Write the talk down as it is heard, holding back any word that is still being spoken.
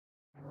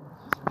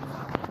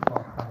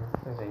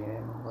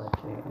سوره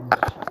مبارکه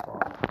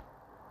انشقاق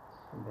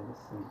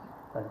برسید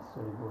در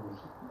سوره بروج.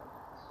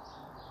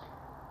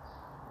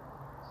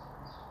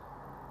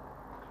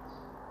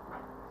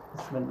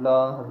 بسم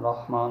الله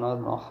الرحمن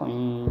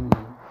الرحیم.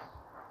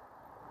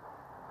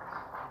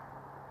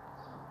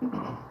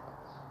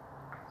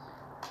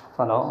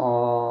 فلا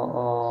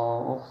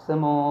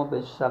اقسم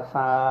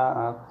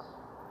بالشفق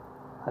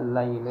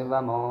اللیل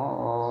و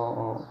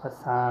ما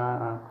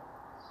فسق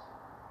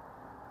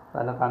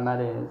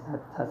والقمر اذا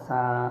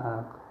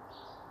اتسق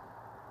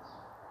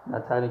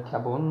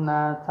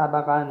لترکبن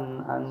طبقا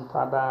عن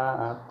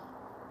طبق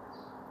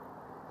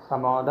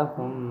فما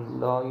لهم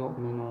لا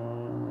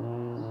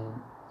یؤمنون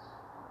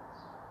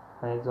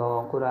فاذا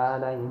قرئ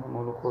علیهم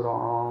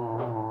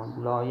القرآن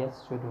لا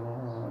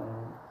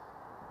یسجدون.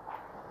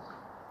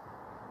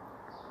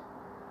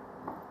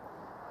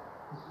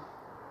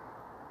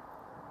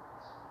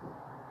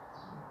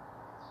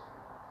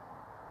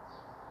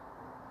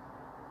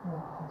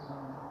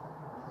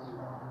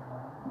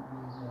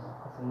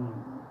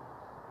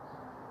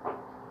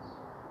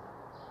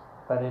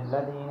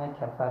 فللذین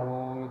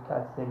کفروا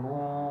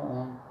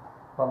یکذبون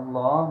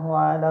والله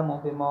اعلم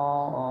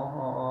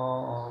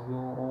بما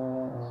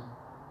یوعون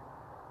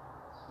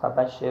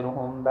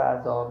فبشرهم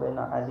بعذاب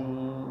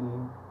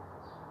علیم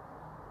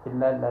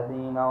الا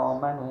الذین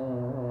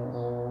آمنوا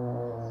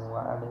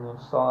وعملوا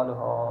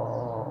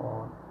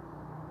الصالحات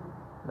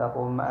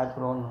لهم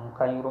اجر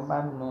غیر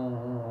ممنون.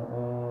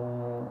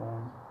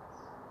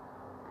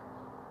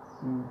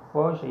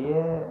 واژه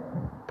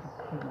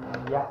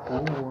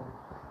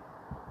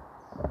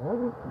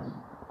یهود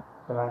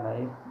به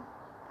معنای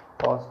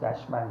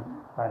بازگشت من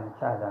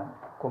کردم،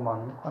 گمان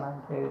میکنم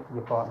که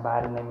دیگه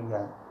بر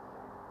نمیگرد،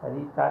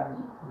 ولی در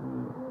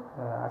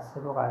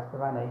اصل لغت به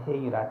معنای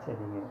حیرت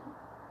دیگه،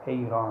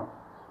 حیران.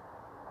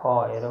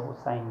 طائر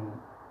حسینی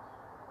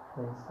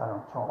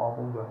سلام چون آب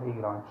اونجا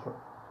حیران شد.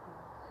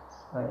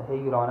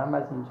 حیرانم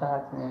از این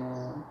جهت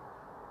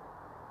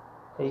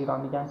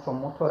حیران میگن چون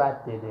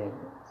متردده،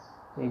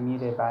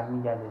 میره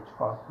برمیگرده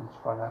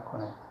چیکار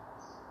نکنه،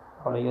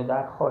 حالا یا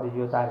در خارج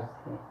یا در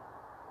ذهن.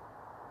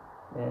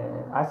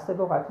 اصل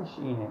لغتش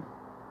اینه.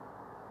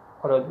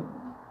 حالا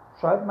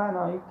شاید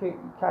معنایی که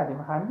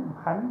کردیم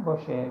همین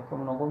باشه که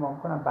اونا گمان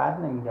میکنن بر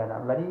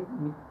نمیگردن، ولی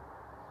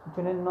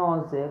میتونه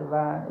ناظر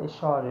و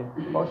اشاره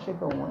باشه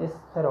به اون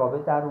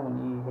اضطراب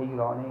درونی،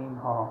 حیران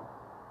اینها.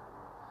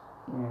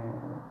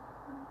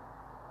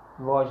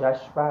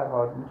 واژش به هر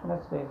حال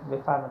میتونست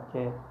بفرماد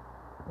که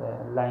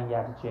لن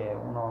یرجع،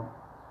 اونا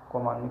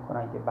گمان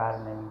میکنن که بر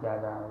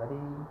نمیگردن،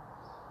 ولی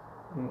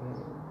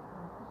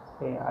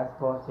از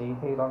واسه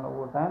حیران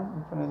آوردن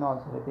میتونه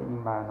ناظر به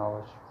این معنا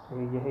باشه،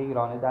 یه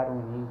حیران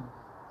درونی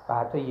و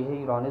حتی یه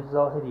حیران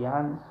ظاهری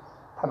هم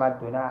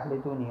تمدن اهل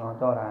دنیا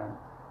دارن.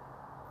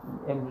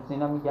 امروز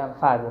اینا میگن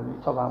فردا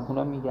تا هم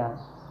اونا میگن،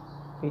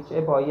 هیچ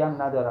ابایی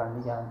هم ندارن،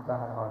 میگن به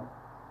هر حال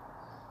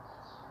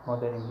ما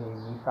داریم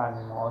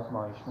میفهمیم و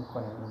آزمایش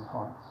میکنیم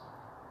اینها.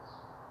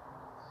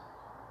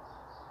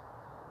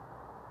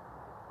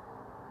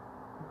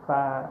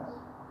 و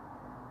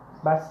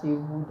بسیر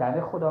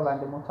بودن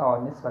خداوند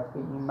متعال نسبت به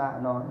این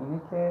معنا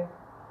اینه که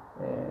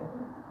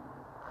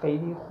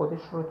خیلی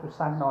خودش رو تو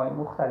صحنه‌های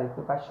مختلف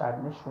به بشر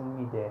نشون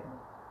میده.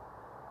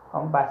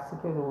 همون بحثی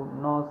که رو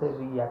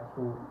ناظریت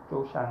رو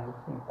جوشن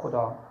گفتیم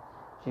خدا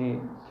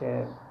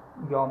که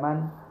یا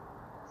من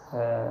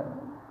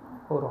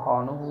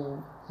برهانه و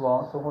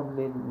واضح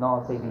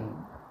للناظرین،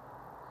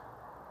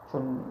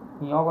 چون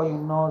این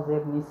آقایون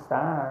ناظر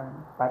نیستن،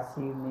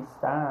 بصیر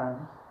نیستن،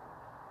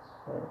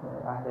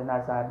 اهل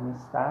نظر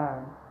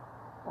نیستن،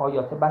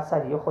 آیات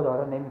بصری خدا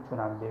رو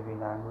نمیتونن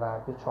ببینن و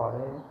دچار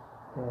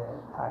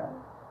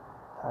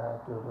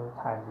تردد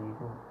و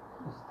تردید و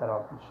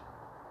اضطراب میشن.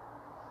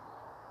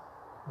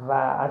 و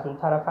از اون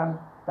طرف هم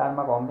در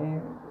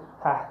مقام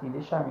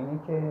تهدیدش هم اینه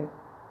که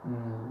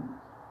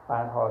به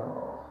هر حال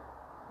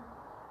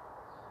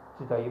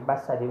جدایی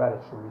بصری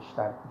براشون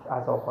بیشتر میشه،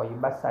 عذاب‌های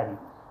بصری.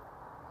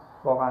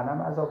 واقعا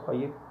هم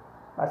عذاب‌های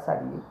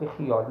بصری به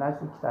خیال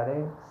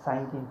نزدیک‌تره،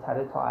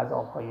 سنگین‌تره تا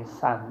عذاب‌های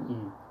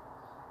سمعی.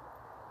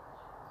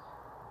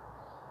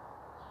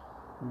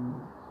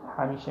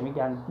 همیشه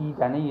میگن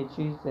دیدن یه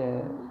چیز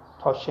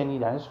تا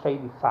شنیدنش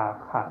خیلی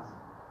فرق هست.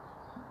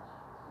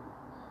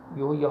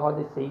 یه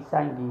حادثه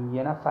سنگین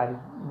یه نفر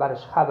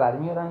براش خبر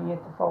میارن یه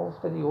اتفاق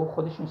افتاده، یه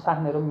خودش این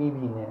صحنه رو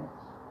میبینه.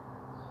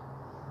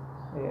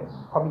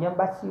 خب میگن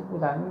بصیر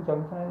بودن اینجا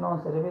میتونه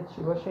ناظره به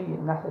چی باشه؟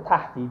 یه نحو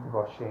تهدید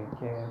باشه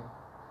که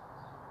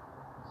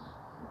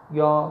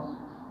یا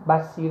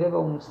بصیره به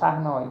اون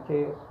صحنه‌ای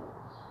که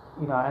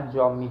اینا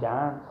انجام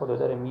میدن خدا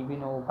داره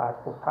میبینه و بعد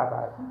خوب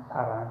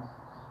طبعا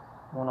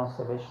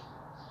مناسبش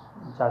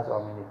جزا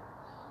میده.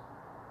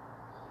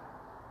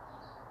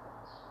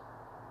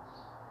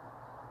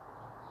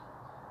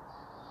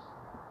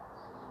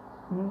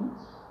 این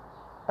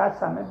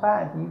قسم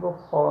بعدی با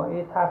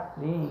فاء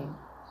تفریم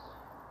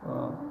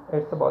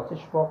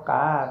ارتباطش با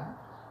قبل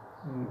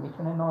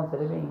میتونه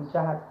ناظره به این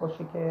جهت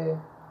باشه که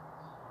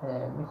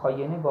میخوای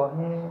یه نگاه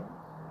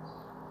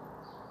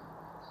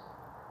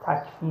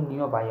تکوینی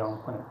رو بیان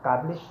کنه.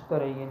 قبلش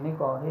داره یه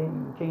نگاه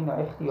این که اینا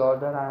اختیار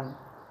دارن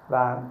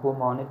و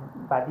گمان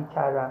بدی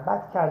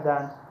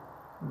کردن،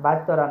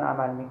 بد دارن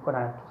عمل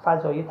میکنن. تو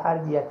فضای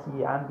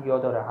تربیتی انبیا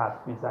داره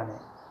حرف میزنه،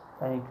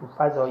 یعنی تو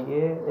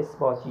فضای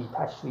اثباتی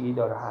تشریعی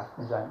داره حرف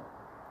میزنه،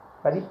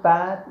 ولی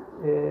بعد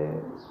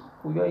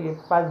گویا یه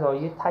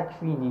فضای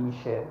تکوینی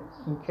میشه،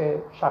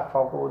 اینکه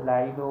شفاق و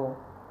لیل و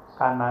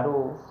قمر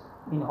و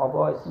اینها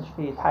باعث میشه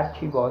که یه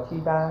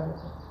ترکیباتی در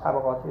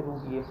طبقات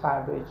روحی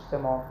فرد و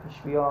اجتماع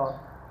پیش بیاد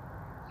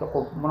که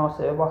خب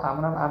مناسبه با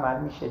همون هم عمل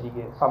میشه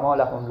دیگه. فما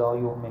لهم لا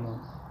یؤمنون.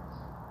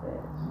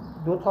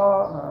 دو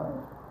تا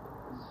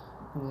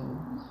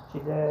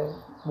چیز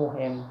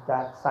مهم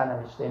در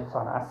سرنوشت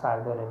انسان اثر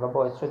داره و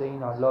باعث شده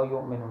اینا لا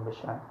یؤمنون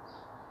بشن.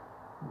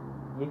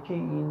 یکی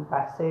این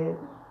بحث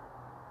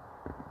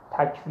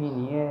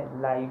تکوینی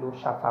لیل و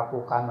شفق و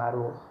قمر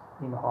و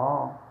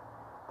اینها،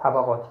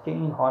 طبقاتی که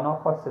اینها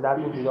ناخواسته در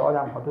وجود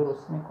آدم ها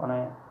درست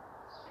میکنه،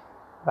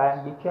 و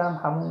یکی هم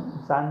همون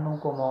ظن و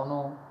گمان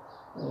و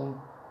اون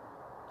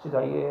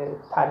چیزای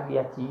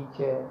تربیتی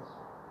که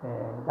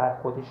در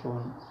خودشون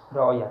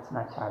رعایت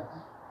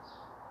نکردن.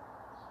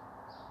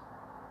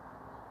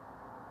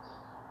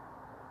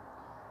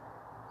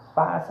 و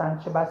اصلا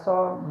چه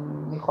بسا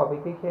میخواد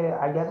بگه که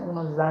اگر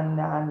اونو ظن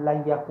ان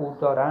لن یقول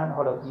دارن،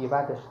 حالا یه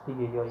بعدش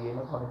دیگه یا یه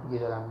نگاه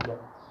دیگه دارن میگه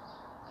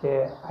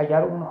که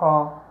اگر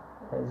اونها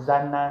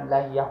ظن ان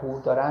لن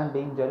یقول دارن به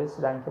اینجا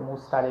رسیدن که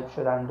مضطرب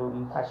شدند و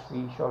این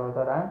تشویش رو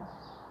دارن،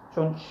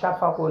 چون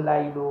شفق و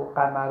لیل و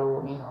قمر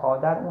و اینها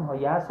در اونها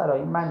یه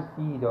اثرهای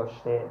منفی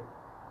داشته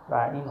و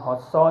اینها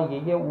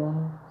سایه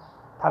اون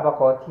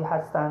طبقاتی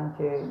هستن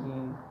که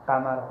این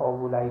قمرها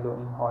و لیل و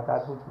اینها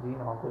در وجود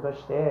اینها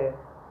گذاشته.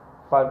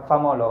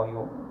 فما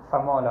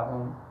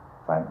لهم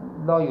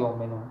لا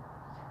یؤمنون.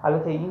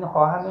 البته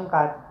اینها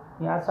همینقدر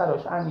این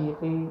اثرش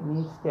عمیقی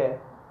نیست که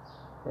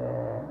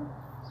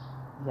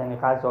یعنی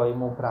قضای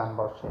مبرم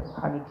باشه.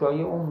 هنوز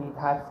جای امید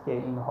هست که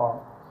اینها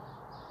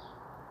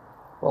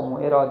با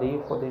اون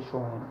اراده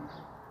خودشون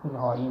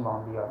اینها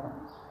ایمان بیارن.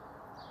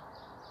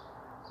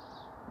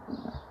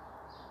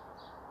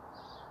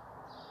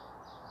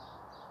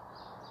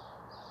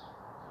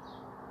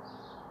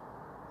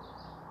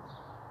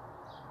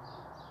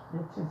 یه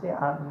چیزی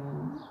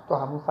تو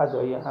همون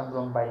فضای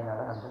امرون بین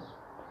الامر.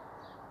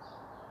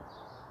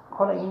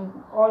 حالا این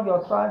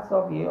آیات را از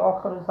زاویه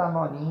آخر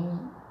زمانی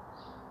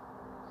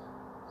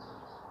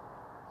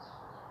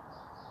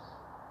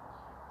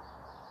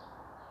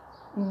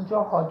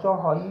اینجا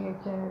جاهاییه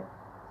که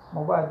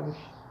ما باید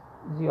روش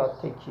زیاد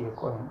تکیه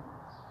کنیم.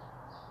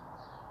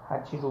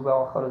 هرچی رو به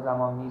آخر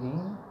زمان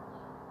میریم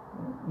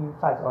این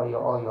فضای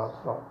آیات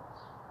را،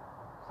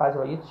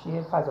 فضای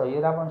چیه؟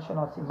 فضای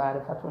روانشناسی،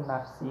 معرفت و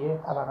نفسیه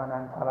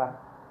طبقاً طبق،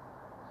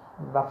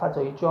 و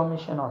فضای جامعه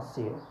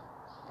شناسیه.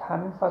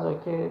 همین فضایی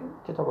که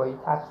کتابای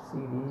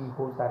تفسیری،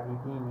 حوزوی،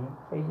 دینی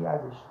خیلی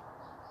ازش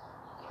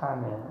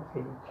کمه،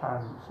 خیلی کم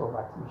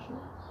صحبت میشه.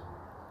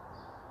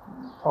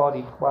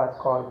 تاریخ باید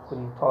کار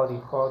بکنیم،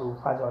 تاریخ ها رو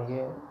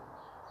فضای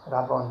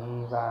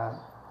روانی و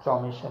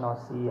جامعه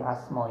شناسی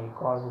اسمایی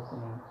کار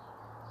بکنیم.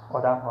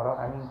 آدم ها را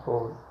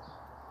همینطور.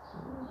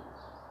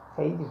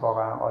 خیلی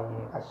واقعا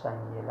آیه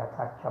قشنگیه،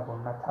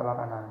 لترکبن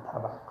طبقاً عن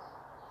طبق.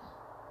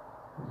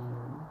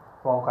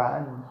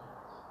 واقعا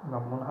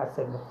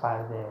منحصر به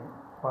فرده.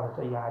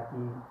 تا یه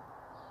حدی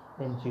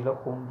انجیل رو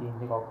خوندین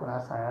نگاه کن،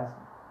 اصلا از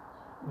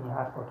این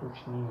حرفا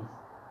توش نیست.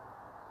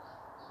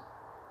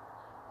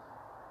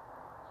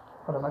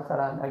 حالا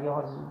مثلا اگه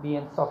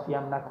بی‌انصافی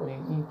هم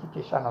نکنیم، این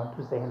تیکش الان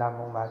تو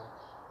ذهنم اومد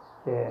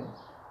که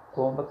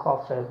قوم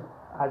کافر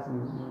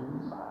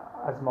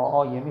از ما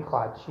آیه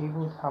میخواهد. چی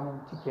بود؟ همون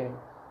تیکه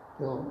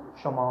که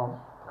شما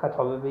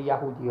خطابه به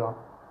یهودی‌ها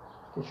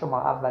که شما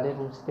اول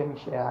روز که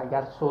میشه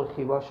اگر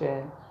سرخی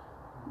باشه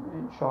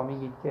شما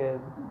میگید که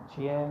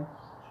چیه؟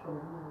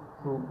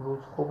 روز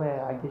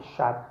خوبه. اگه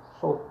شب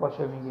صبح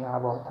باشه میگی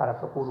هوا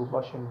طرف غروب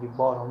باشه میگی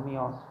بارون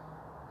میاد.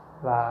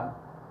 و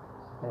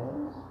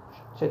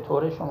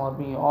چطوره شما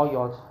روی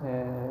آیات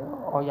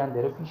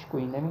آینده رو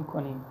پیشگویی نمی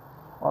کنید؟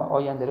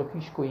 آینده رو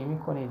پیشگویی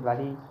میکنید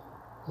ولی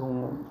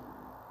اون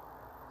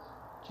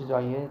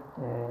چیزای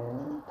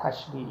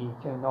تشریعی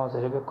که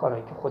ناظره به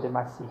کارهایی که خود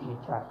مسیحی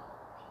کرد،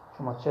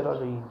 شما چرا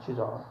روی این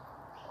چیزا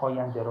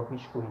آینده رو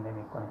پیشگویی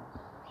نمی کنید؟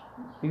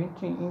 ببین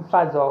توی این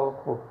فضا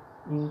خب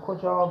این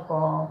کجا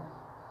با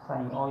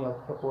این آیات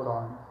که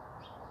قرآن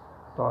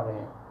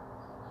داره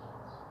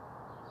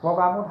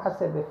واقعا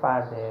منحصر به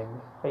فرده.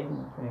 خیلی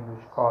میتونیم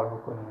روش کار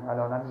بکنیم.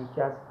 الان هم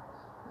یکی از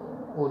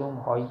علوم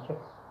هایی که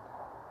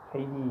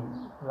خیلی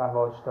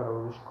رواج داره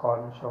و روش کار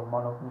میشه و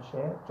مانور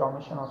میشه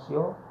جامعه شناسی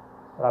و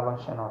روان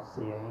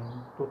شناسیه. این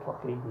دو تا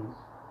خیلی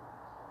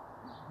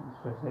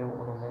جزء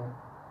علوم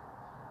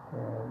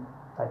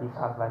ردیف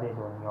اول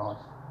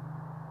دنیاست،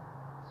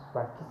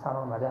 بلکه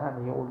سرآمده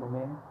همه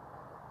علوم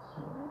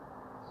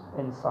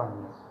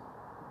انسانی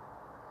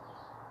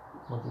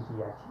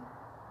مدیریتی.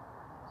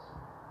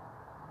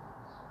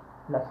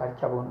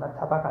 لترکبن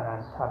طبقاً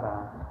عن طبق.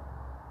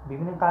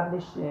 ببینید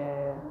قبلش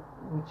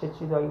چه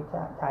چیزایی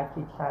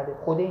تاکید کرده.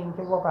 خود این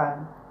که واقعا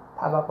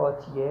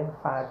طبقاتیه،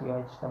 فرد یا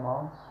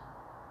اجتماع،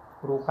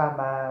 رو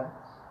قمر،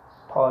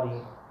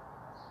 تاریخ.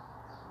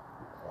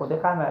 خود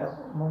قمر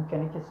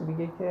ممکنه کسی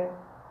بگه که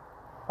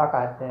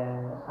فقط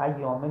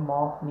ایام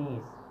ماه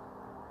نیست،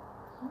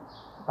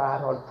 به هر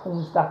حال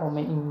 15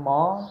 این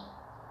ماه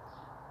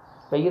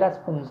غیر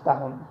از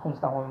 15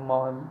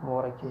 ماه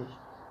مبارکش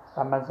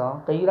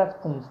رمضان، غیر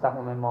از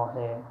 15 ماه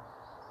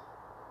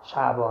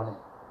شعبانه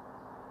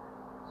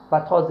و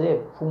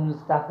تازه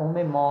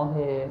 15 ماه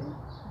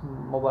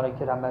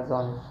مبارک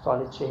رمضان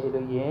سال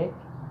 41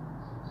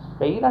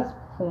 غیر از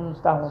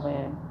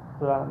 15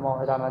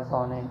 ماه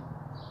رمضان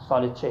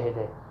سال 40.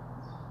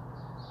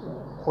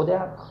 خود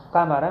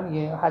قمرم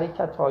یه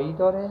حرکت هایی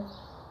داره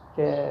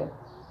که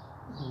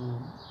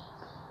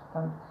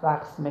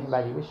رقص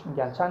محوری بهش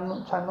میگن.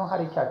 چند نوع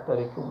حرکت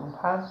داره که اون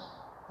هم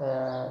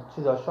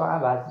چیزاشو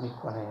عوض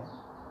میکنه.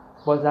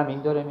 با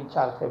زمین داره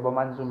میچرخه، با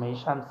منظومه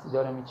شمسی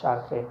داره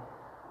میچرخه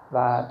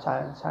و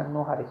چند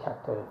نوع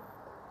حرکت داره.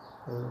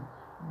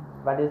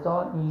 و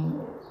لذا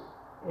این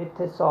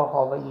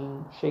اتساع‌ها و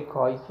این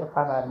شکل‌هایی که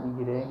قمر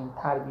میگیره، این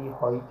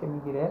تربیع‌هایی که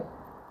میگیره،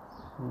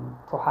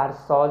 تو هر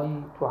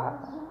سالی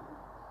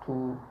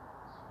تو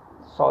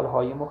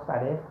سالهای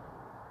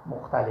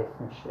مختلف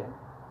میشه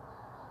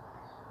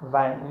و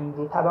این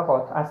رو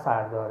طبقات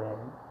اثر داره.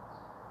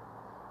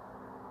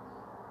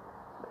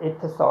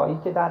 اتساعی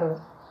که در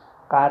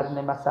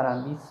قرن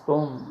مثلا 20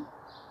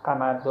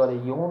 قمر داره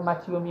یه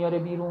امتی رو میاره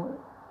بیرون،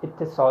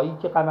 اتساعی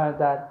که قمر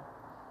در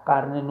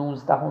قرن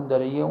 19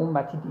 داره یه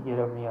امتی دیگه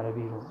رو میاره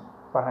بیرون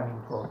و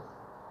همینطور.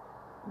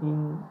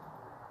 این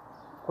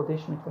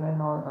خودش میتونه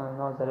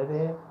ناظره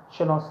به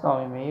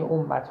شناسنامه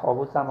امت‌ها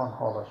و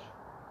زمان‌ها باشه.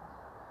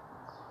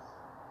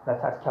 و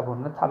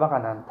ترکبون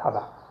طبقاً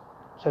طبق.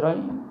 چرا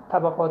این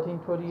طبقات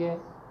اینطوریه؟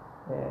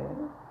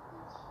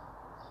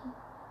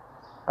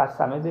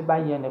 قسمه به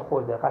بیانه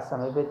خورده،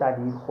 قسمه به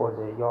دلیل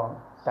خورده یا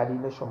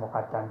دلیلش رو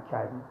مقدم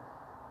کردیم.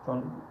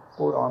 چون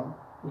قرآن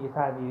یه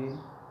تعبیری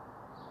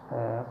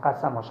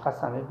قسمش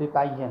قسمه به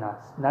بیانه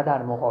است، نه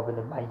در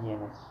مقابل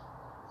بیانه.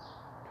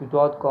 تو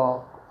دادگاه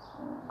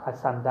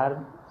قسم در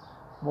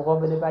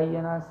مقابل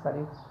بیانه است،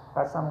 ولی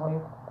قسم‌های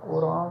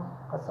قرآن،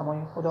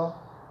 قسم‌های خدا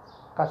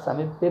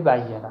قسمه به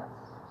بیانه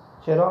است.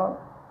 چرا؟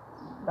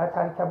 لا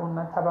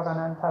ترکبون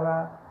طبقاً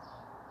طبق.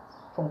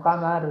 چون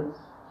قمر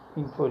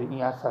اینطوری،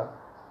 این اثر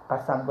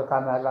قسم به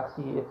قمر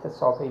وقتی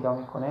اتصال پیدا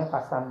میکنه،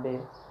 قسم به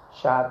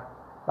شب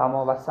و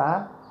ما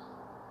وسط،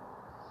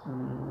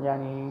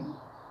 یعنی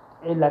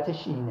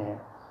علتش اینه،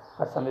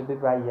 قسم به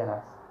بیان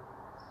است.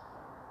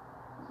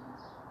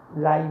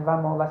 لیل و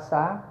ما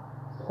وسط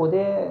خود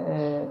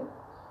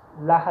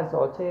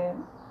لحظات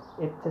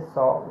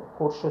اتصال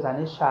پر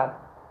شدن شب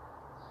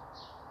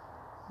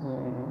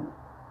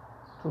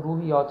تو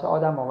روحیات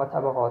آدم ها و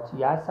طبقاتی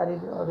یه اثری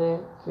داره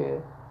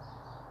که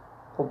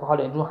خب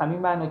حالا رو همین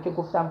معنی که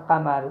گفتم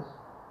قمر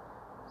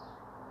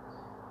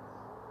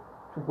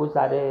تو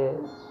گذر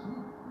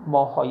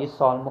ماه‌های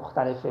سال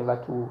مختلفه و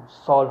تو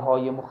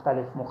سال‌های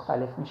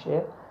مختلف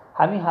میشه،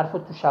 همین حرفو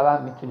تو شب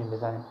هم میتونیم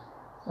بزنیم.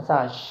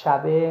 مثلا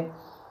شب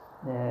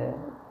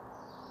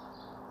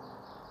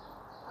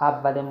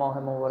اول ماه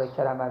مبارک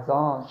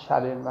رمضان،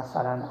 شب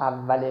مثلا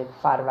اول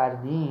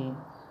فروردین،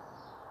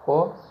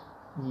 خب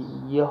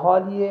یه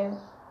حالیه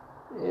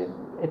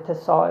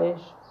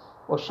اتساعش،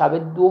 و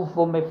شب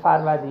دوم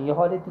فروردین یه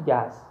حال دیگه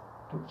است.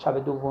 تو شب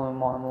دوم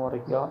ماه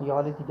مبارک یه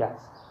حال دیگه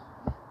است.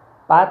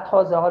 بعد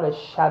تازه حالا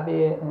شب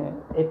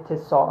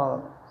اتساع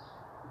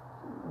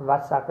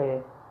وسق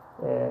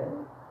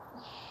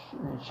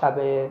شب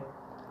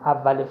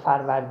اول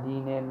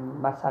فروردین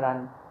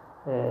مثلا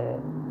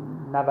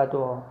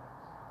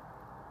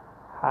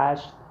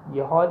 98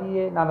 یه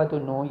حالیه،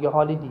 99 یه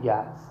حال دیگه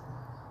است.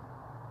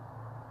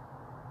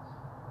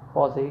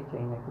 واضحه که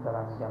اینه که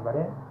دارم میگم.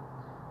 برای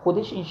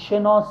خودش این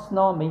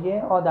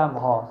شناسنامه آدم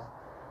هاست.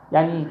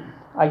 یعنی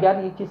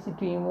اگر یک کسی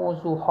توی این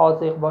موضوع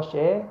حاذق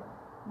باشه،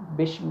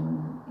 بهش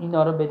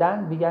اینا رو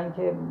بدن، بگن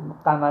که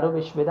قمر رو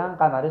بهش بدن،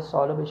 قمر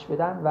سال رو بهش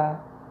بدن و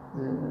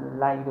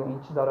لیل و این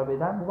چیزا رو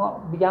بدن،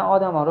 بگن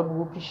آدم ها رو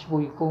بگو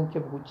پیشگویی کن که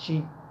بگو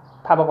چی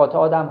طبقات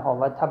آدم ها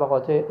و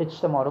طبقات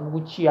اجتماع رو بگو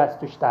چی از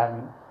توش در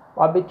میاد،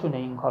 باید بتونه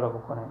این کار رو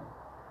بکنه.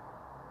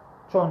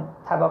 چون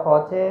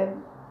طبقات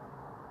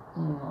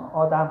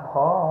آدم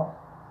ها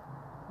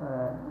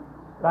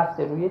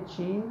رفته روی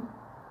چی؟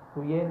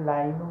 روی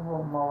لیل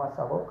و ما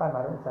وسق و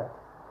قمر رو زد.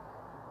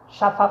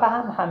 شفقه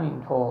هم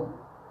همینطور،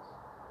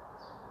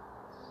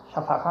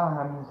 شفقه هم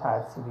همین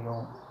تأثیری رو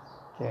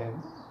که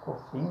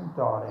گفتیم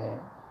داره.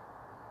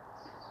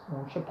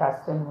 اون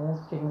شکست نور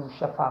که این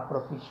شفق رو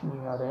پیش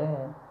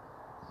میاره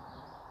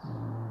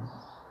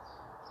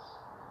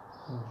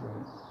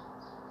اینجوری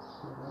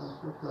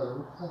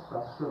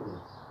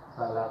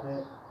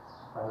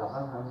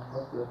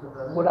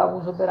قل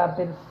اعوذ برب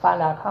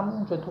الفلق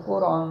همونجا تو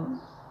قرآن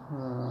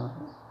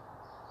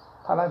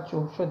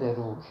توجه شده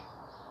روش.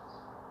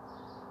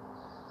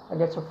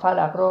 اگر چه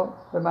فلق رو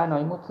به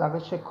معنای مطلق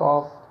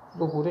شکاف،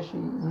 ظهورش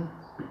این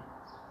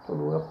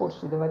طلوع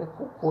خورشیده ولی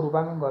غروب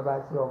هم انگار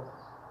بعضیا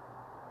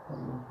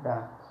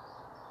میدن.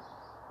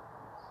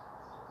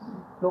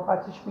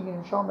 لغتش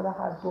میگیم شامل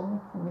هر دو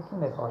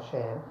میتونه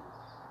باشه.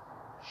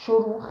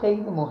 شروع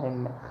خیلی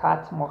مهمه،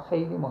 ختم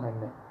خیلی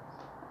مهمه.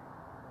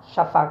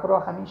 شفق را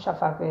همین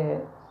شفق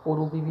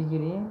غروبی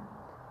بگیریم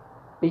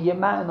به یه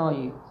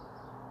معنایی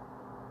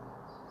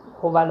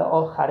هو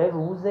آخر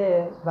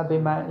روزه و به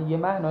یه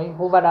معنایی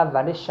هو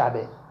اول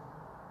شبه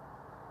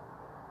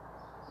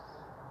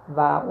و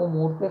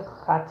امور به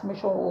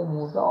ختمش و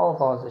امور به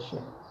آغازشه.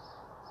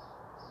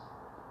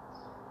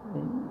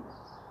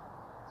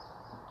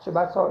 چه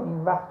بسا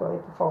این وقت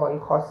اتفاقای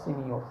خاصی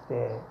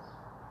میفته،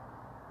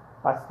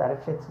 بستر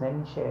فتنه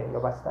میشه یا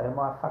بستر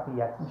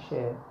موفقیت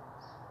میشه.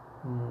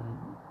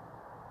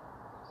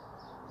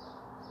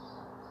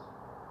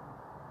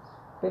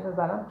 به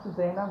نظرم تو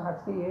ذهنم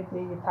هست که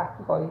یه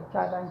تحقیقاتی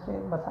کردن که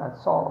مثلا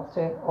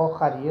ساعت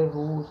آخری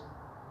روز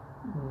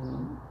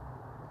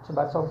چه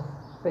بسا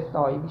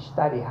فتنه‌های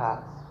بیشتری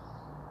هست.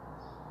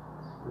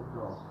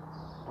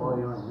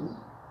 پایانی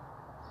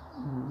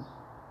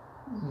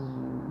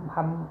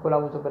هم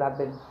کلاوزو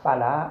برب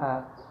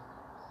الفلق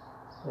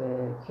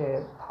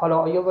که حالا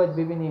آیا باید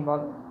ببینیم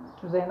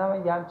تو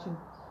ذهنم یه همچین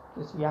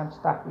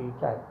تحقیق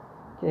کرد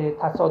که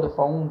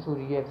تصادفا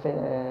اونجوریه،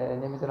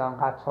 نمیدونم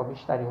قطعا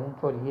بیشتری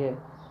اونطوریه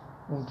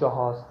اونجا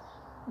هست.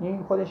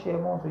 این خودش یه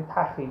موضوع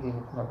تحقیقی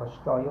میتونه باشه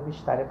که آیا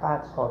بیشتر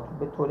قطعا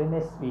به طور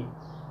نسبی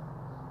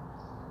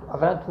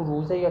اولا تو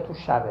روزه یا تو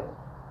شبه،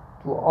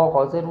 تو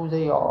آغاز روزه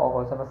یا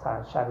آغاز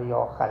مثلا شبه یا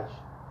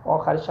آخرش.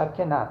 آخر شب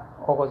که نه،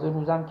 آغاز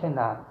روزم که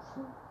نه،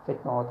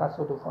 فتنه ها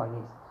تصادفا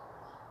نیست.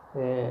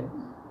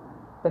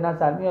 به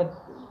نظر میاد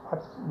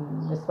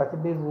نسبت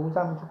به روز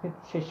هم که تو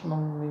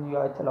چشممون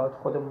یا اطلاعات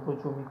خودمون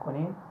رجوع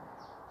میکنیم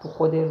تو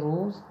خود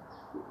روز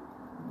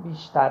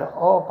بیشتر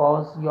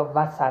آغاز یا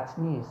وسط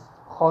نیست،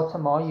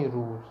 خاتمه های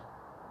روز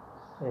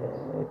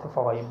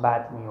اتفاقای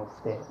بد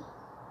میفته.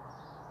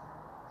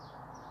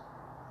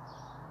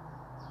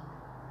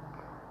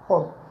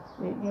 خب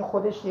این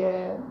خودش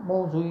یه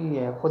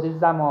موضوعیه. خود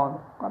زمان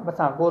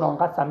مثلا قرآن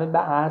قسم به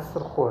عصر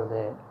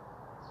خورده،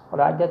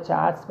 حالا اگرچه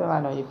عصر به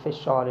معنای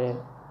فشاره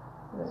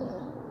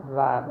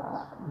و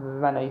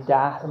معنای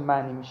دهر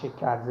معنی میشه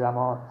کرد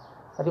زمان،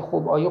 ولی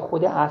خب آیا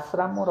خود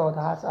عصر هم مراد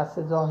هست؟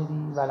 عصر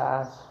ظاهری ولی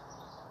عصر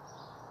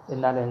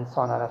ان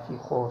الانسان لفی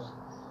خسر،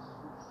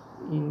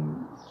 این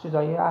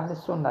چیزای اهل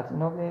سنت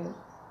اینا به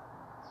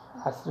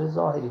عصر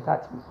ظاهری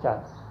تطبیق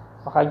کرد.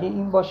 اگه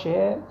این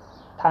باشه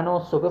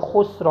تناسب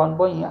خسران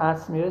با این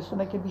عصر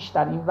میرسونه که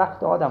بیشتر این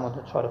وقت آدم ها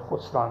دچار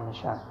خسران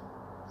میشن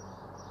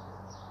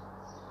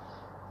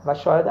و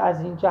شاید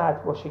از این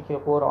جهت باشه که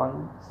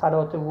قرآن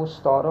صلات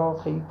وسطا را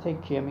خیلی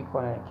تکیه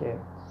میکنه که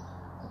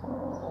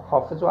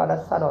حافظوا علی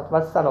الصلات و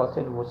الصلات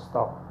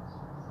الوسطا،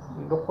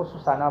 این رو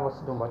خصوصا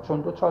حواس دنبال،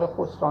 چون دچار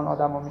خسران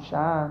آدم ها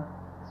میشن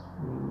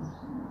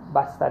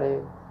بستر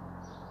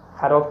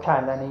خراب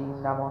کردن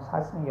این نماز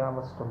هست. میگه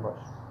حواستون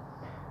باشه.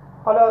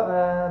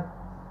 حالا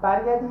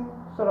برگردیم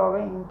سراغ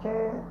این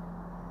که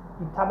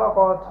این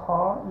طبقات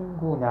ها این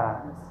گونه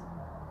است.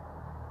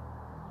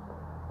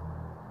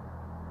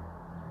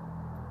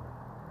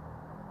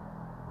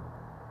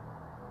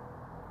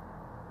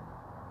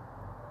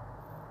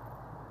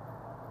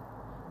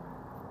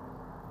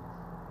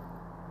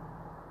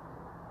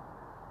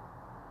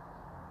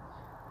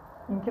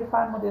 این که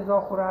فرمود اذا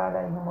قرئ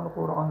علیهم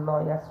القرآن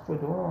لا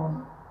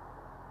یسجدون،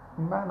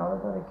 این معنا رو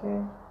داره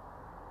که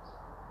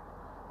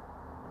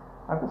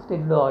نگفته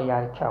لا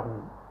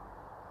یرکعون،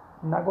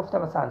 نگفته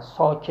مثلا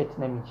ساکت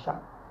نمیشن.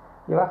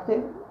 یه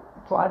وقتی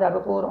تو ادب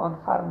قرآن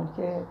فرمود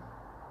که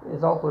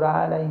اذا قرئ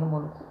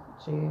علیهم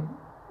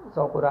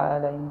اذا قرئ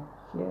علیهم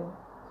چیه؟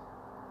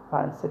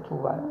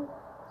 فانصتوا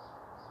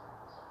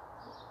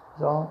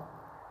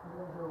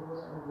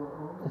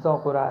اذا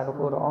قرئ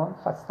القرآن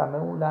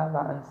فاستمعوا له و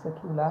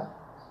انصتوا له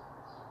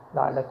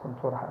لعلکم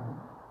ترحمون.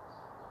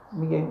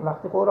 میگه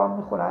وقتی قرآن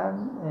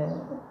میخونن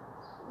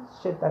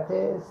شدت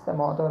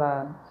استماع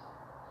دارن،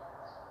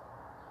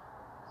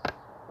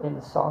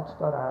 انصات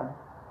دارن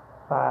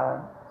و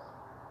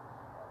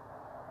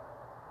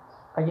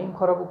اگه این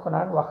کارو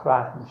بکنن وقت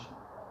رحم میشه.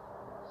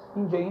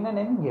 اینجا اینو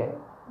نمیگه،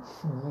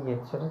 میگه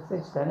چرا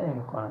سجده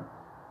نمیکنن،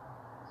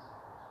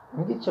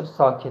 میگه چرا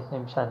ساکت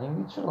نمیشن،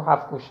 میگه چرا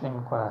حرف گوش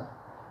نمیکنن.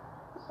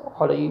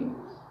 حالا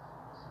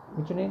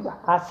میتونید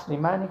عصری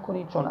معنی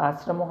کنید چون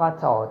عصر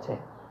مقطعاته.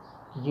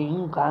 دیگه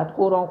اینقدر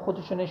قرآن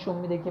خودشو نشون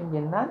میده که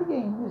میگه نه دیگه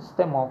این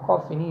استماع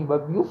کافی نیست و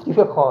بیفتی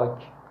به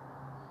خاک،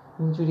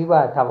 اینجوری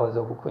باید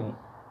تواضع بکنی.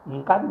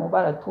 اینقدر ما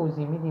برای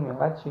توضیح میدیم،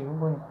 اینقدر چی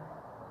میکنیم،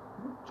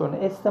 چون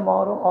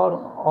استماع رو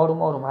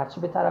آروم آروم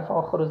هرچی به طرف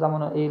آخر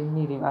زمان علم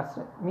میریم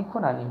اصلا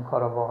میکنن این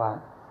کارا. واقعا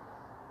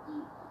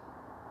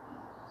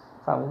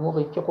اون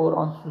موقعی که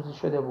قرآن سوزی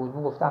شده بود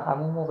میگفتن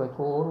همون موقع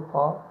تو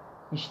اروپا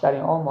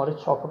بیشترین آمار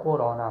چاپ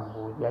قرآن هم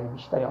بود، یعنی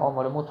بیشترین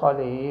آمار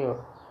مطالعه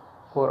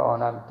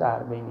قرآن هم در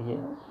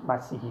بین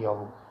مسیحی ها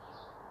بود.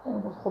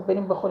 خب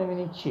بریم بخونیم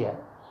ببینیم چیه.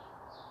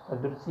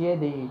 درست یه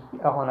عده‌ای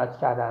اهانت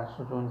کردن،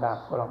 سوزوندن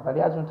فلان،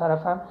 ولی از اون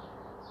طرف هم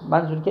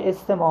منظوری که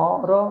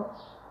استماع را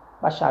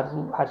بشر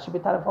رو هرچی به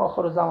طرف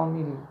آخر زمان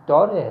میری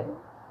داره،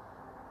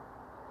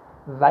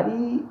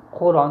 ولی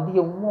قرآن دیگه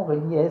اون موقع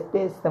دیگه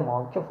به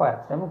استماع کفایت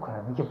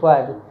نمیکنه، میگه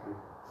باید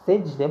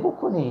سجده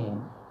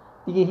بکنیم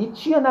دیگه.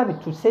 هیچی رو نبید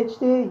تو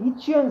سجده،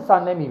 هیچی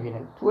انسان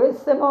نمیبینه. تو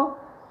استماع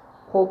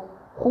خب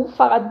خوب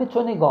فقط به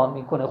تو نگاه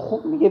میکنه،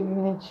 خوب میگه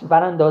ببینیم چی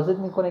براندازت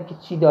میکنه که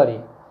چی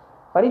داری،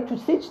 ولی تو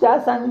سجده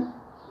اصلا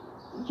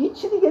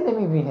هیچی دیگه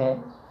نمیبینه.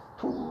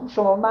 تو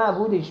شما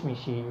معبودش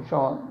میشی،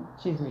 شما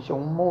چیز میشه،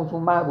 اون موضوع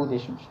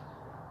معبودش میشه.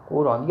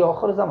 قرآن دیگه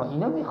آخر زمان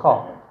اینو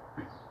میخواد،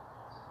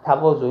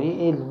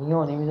 تقاضای علمی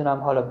ها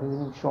نمیدونم حالا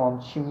ببینیم شما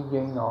چی میگه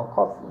اینا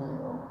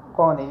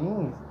قانع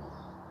نیست.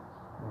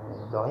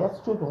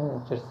 لایت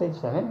جدون چرا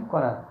سجده نمی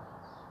کنن.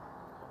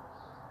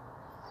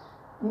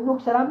 این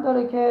نکته هم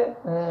داره که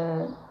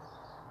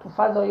تو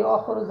فضای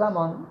آخر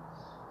زمان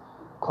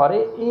کار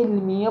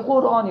علمی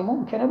قرآنی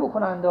ممکنه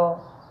بکنند،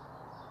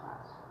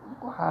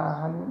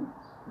 همین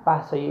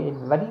بحثای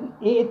علمی، ولی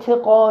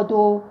اعتقاد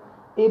و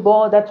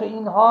عبادت و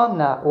اینها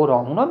نه،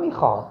 قرآن اونا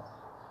میخواد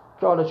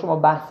که حالا شما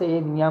بحث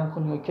علمی هم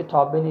کنی و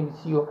کتاب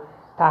بنویسی و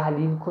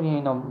تحلیل کنی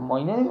اینا. ما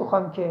اینه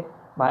نمیخوام که،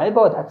 من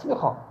عبادت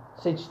میخوام،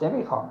 سجده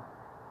میخوام.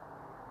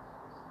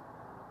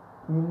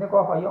 این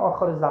نگاه های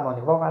آخر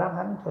زمانی واقعا هم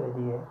همینطوره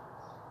دیگه.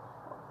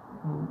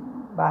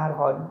 به هر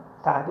حال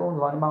تحت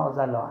عنوان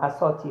معاذالله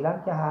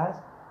اساطیرم که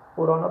هست،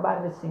 قرآن رو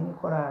بررسی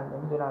میکنن،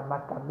 نمیدونم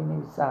مطلب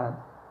بنویسن،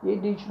 یه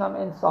دیگشون هم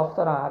انصاف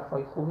دارن،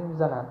 حرفای خوبی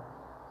میزنن،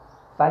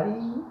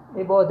 ولی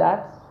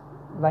عبادت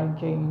و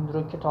اینکه این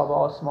رو کتاب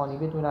آسمانی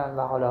بدونن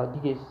و حالا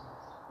دیگه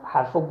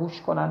حرفو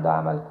گوش کنن و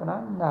عمل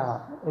کنن، نه،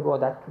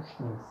 عبادت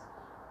توش نیست.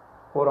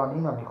 قرآن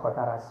اینو میخواد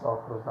در عصر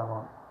آخر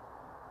زمان.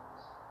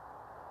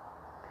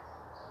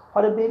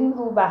 حالا بریم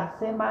رو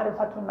بحث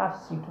معرفت و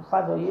نفسی تو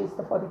فضای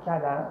استفاده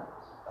کردن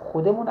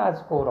خودمون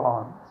از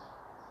قرآن.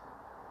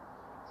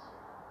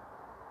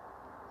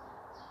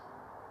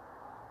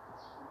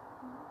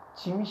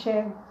 چی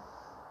میشه؟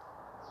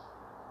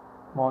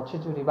 ما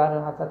چجوری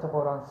برای حضرت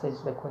قرآن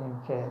سجده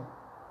کنیم که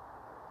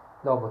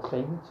لابد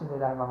خیلی چیزه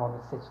در مقام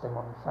سجده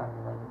ما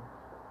میفهمیم.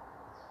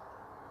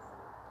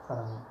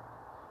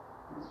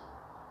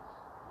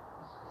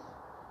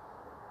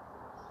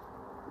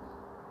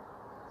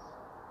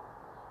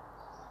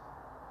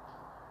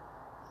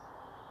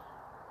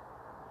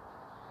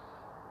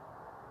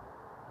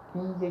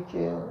 این یک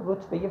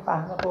رتبه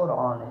فهم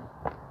قرآنه.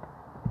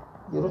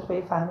 یه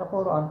رتبه فهم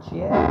قرآن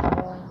چیه؟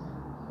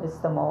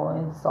 استماع و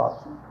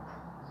انصات.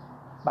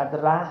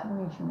 بعد رحم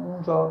میشه،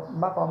 اونجا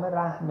مقام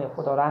رحمه،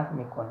 خدا رحم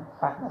میکنه،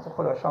 رحمت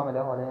خدا شامل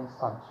حال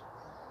انسان.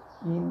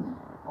 این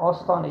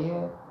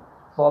آستانه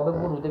باب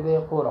ورود به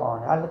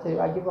قرآن. البته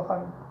اگه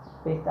بخوایم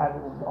بهتر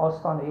بگیم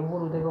آستانه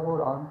ورود به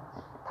قرآن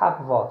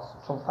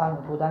تقواست، چون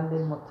فرمود بودن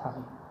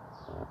للمتقین.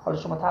 حالا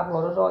شما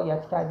تقوا رو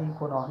رعایت کردی،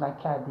 گناه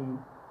نکردی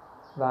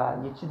و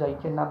یه چیزایی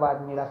که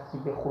نباید میرفتی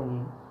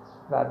بخونی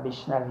و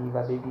بشنوی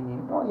و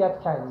ببینی رعایت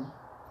کردی.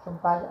 چون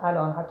بعد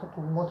الان حتی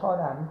تو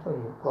مطالعه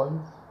همینطوریه، گاهی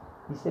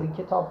یه سری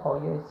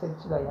کتاب‌های یه سری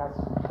چیزایی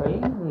هست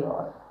خیلی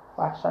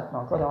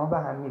وحشتناک، آدم به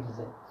هم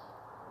می‌ریزه.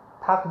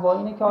 تقوا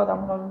اینه که آدم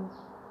اونا رو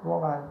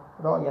واقعا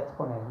رعایت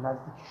کنه،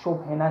 نزدیک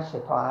شبهه نشه،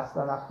 تا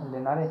اصلا نخونده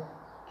نره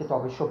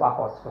کتاب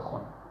شبهات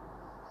بخونه.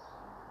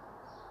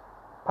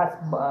 پس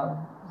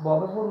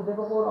باب ورود به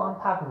قرآن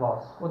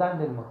تقواست، بودن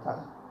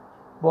للمتقین.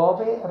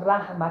 باب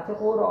رحمت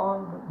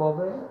قرآن،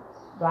 باب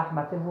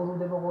رحمت ورود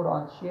به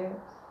قرآن چیه؟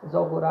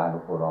 اذا قرئ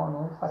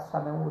القرآن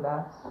فاستمعوا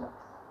له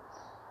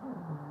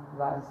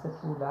و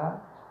انصتوا له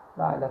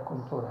لعلکم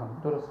ترحمون.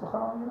 درست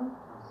بخونم اینو؟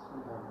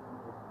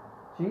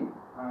 چی؟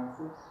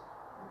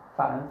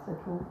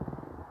 فانصتوا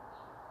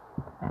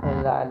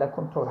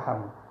لعلکم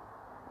ترحمون.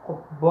 خب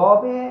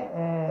باب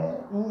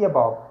این یه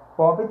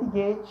باب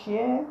دیگه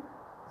چیه؟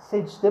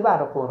 سجده بر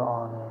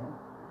قرآنه.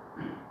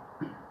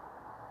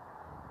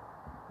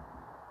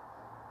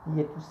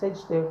 یه تو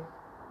سجده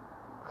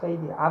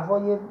خیلی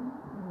اوایل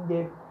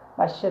میگه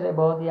بشر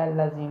عبادی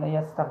الذین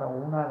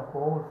یستمعون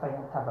القول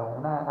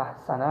فیتبعون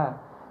احسنه.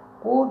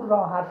 قول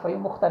را، حرفای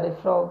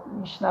مختلف را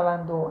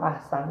میشنوند و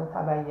احسن رو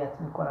تبعیت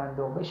میکنند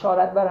و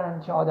بشارت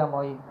برند چه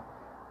آدمایی.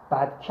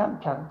 بعد کم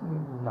کم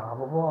نه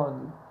بابا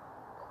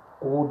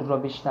قول را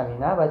بشنوی،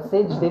 نه باید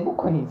سجده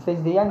بکنی.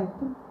 سجده یعنی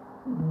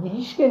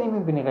هیچ که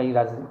نمیبینی غیر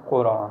از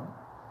قرآن،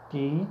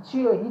 هیچ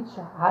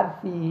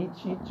حرفی،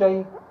 هیچ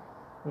جایی.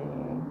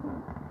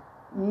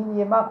 این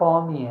یه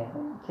مقامیه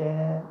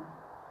که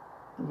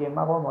دیگه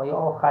مقام‌های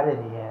آخره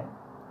دیگه.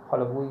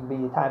 حالا به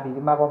یه تعبیری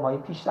مقام‌های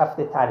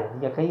پیشرفته تره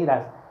دیگه، غیر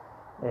از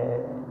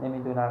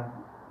نمیدونم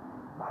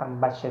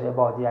هم بشر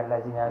عبادی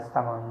الذین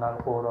یستمعون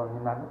القول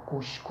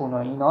گوش کن و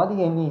اینا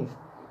دیگه نیست،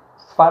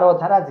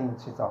 فراتر از این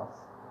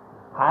چیزاست.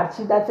 هر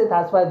چی دستت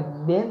هست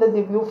باید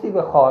بندازی بیفتی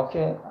به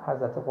خاک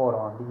حضرت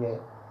قرآن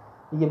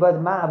دیگه باید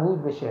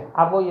معبود بشه.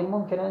 اوایل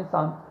ممکنه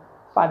انسان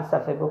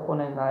فلسفه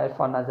بخونه، نه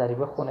عرفان نظری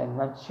بخونه،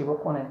 نه چی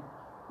بخونه،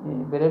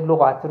 بره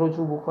لغت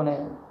رجوع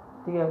بکنه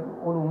دیگه،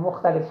 علوم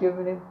مختلفی رو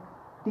ببینید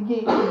دیگه.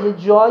 یه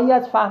جایی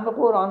از فهم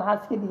قرآن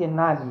هست که دیگه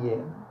نه، دیگه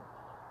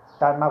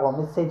در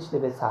مقام سجده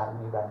به سر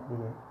میبره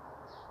دیگه.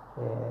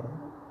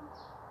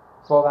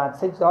 واقعا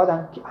سجده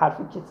آدم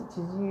حرفی کسی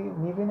چیزی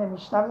میبینه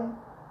میشنوه.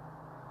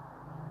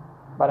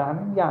 برای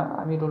همین میگم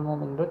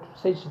امیرالمومنین رو تو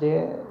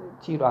سجده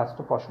تیر رو از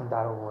تو پاشون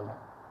در آوردن،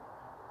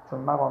 چون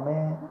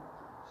مقام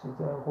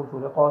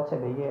حضور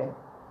قاطبه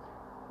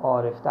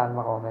عارف در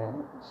مقام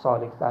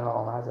سالک در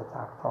مقام حضرت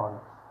حق تعالی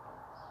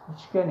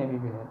هیچ که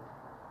نمیبینه،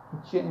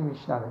 هیچ که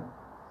نمیشنوه.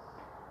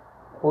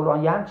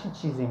 قرآن یه همچین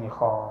چیزی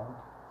میخواد.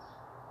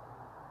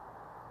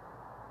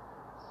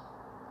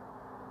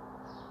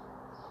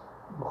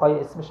 میخوای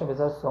اسمشو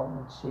بذار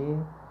سامون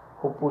چی؟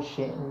 حب و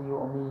شعری و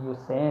امی و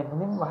سم،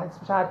 نمیخوای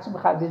اسمش هرچی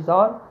میخواد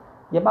بذار.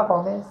 یه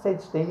مقام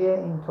سجده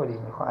اینطوری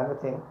میخواد.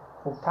 البته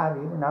خوب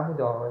تعبیر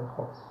نبوده،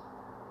 خب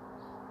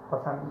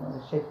خواستم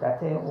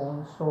شدت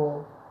اونس و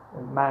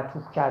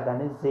معطوف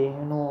کردن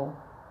ذهن و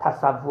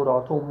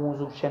تصورات و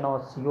موضوع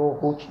شناسی و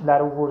حکم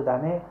در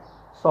آوردن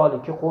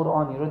سالک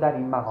قرآنی رو در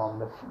این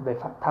مقام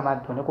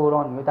تمدن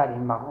قرآنی رو در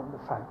این مقام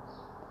بفهم.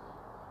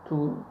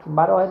 تو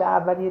مراحل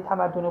اولیه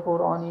تمدن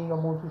قرآنی یا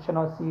موضوع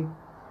شناسی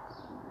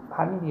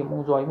همین دیگه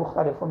موضوعای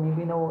مختلف رو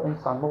میبینه و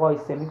انسان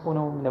مقایسه میکنه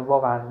و میبینه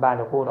واقعا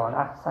بله قرآن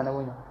احسنه و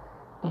اینا.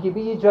 دیگه به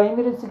یه جایی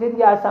میرسه که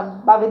دیگه اصلا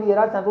بقیه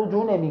اصلا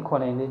رجوع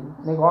نمیکنه،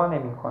 نگاه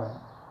نمیکنه.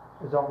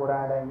 اذا قرئ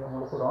علیهم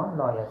القرآن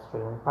لا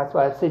یسجدون، پس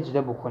باید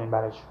سجده بکنیم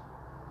براش.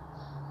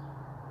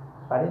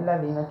 ولی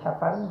الذین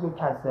کفروا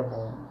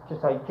یکذبون،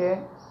 کسایی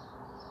که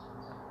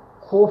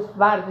کفر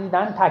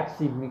ورزیدن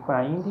تکذیب میکنن.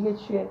 این دیگه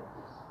چیه؟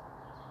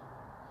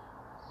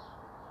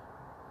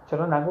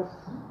 چرا نگفت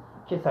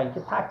کسایی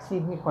که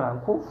تکذیب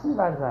میکنن کفر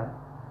می‌ورزن؟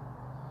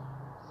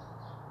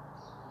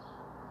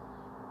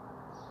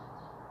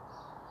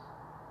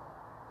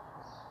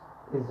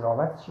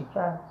 اضرابت چی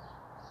کرد؟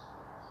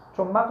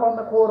 چون مقام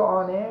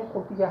قرآنه،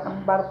 خب دیگه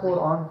هم بر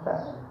قرآن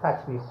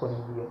تطبیق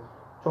کنیم دیگه.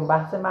 چون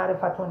بحث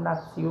معرفت و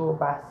نفسی و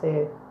بحث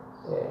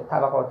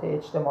طبقات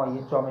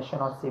اجتماعی جامعه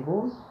شناسی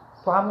بود،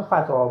 تو همون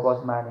فضا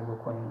باز معنی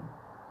بکنیم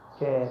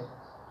که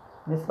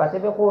نسبت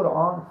به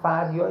قرآن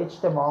فرد یا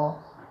اجتماع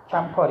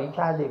کمکاری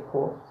کرده،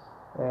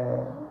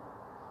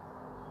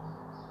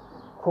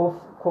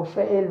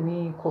 کفر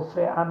علمی،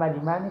 کفر عملی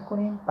معنی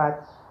کنیم، بعد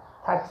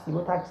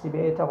تکذیب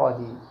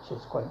اعتقادی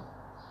چیز کنیم.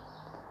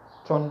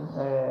 چون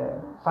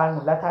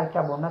فرمود لا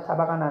ترکبون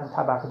طبقا عن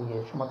طبق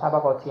دیگه، شما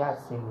طبقاتی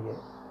هستین دیگه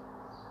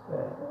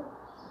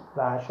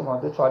و شما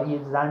دوچار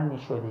یه زنی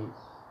شدید،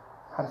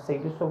 هم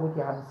سیر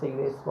ثبوتی هم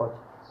سیر اثباتی.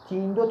 که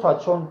این دو تا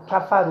چون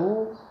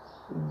کفرو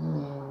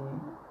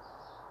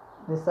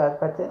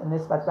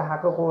نسبت به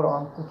حق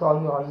قرآن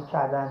کوتاهی هایی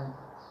کردن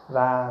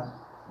و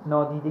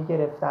نادیده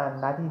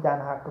گرفتن،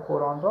 ندیدن حق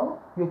قرآن را،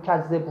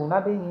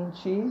 یکذبونه به این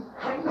چی؟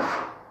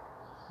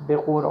 به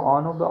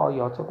قرآن و به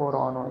آیات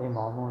قرآن و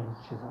امام و این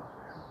چیزا.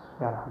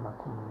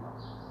 یرحمکم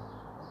الله.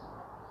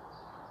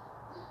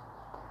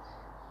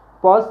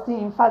 باستی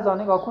این فضا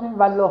نگاه کنیم.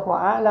 والله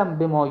اعلم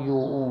بما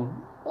یوعون،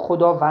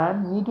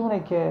 خداوند میدونه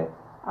که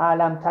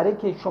اعلم تره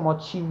که شما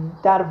چی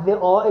در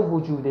وعاء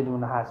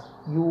وجودتون هست.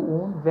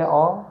 یوعون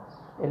وعا،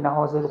 ان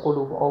هذه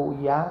القلوب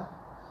اوعیه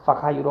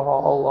فخیرها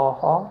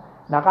اوعاها.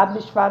 نه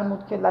قبلش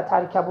فرمود که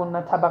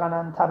لترکبن طبقا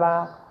عن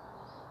طبق،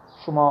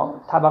 شما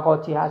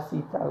طبقاتی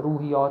هستید،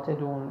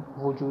 روحیاتتون،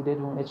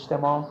 وجودتون،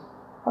 اجتماع.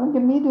 حالا که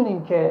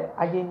میدونیم که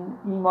اگه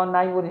ایمان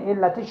نیورین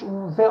علتش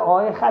اون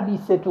وعاء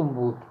خبیثتون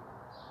بود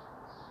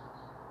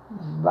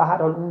و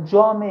هر حال اون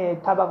جامعه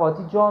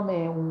طبقاتی،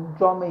 اون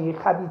جامعه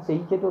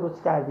خبیثه‌ای که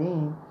درست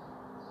کردین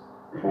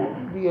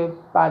دیگه،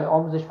 بله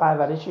آموزش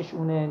پرورشش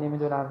اونه،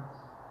 نمیدونم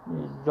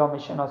جامعه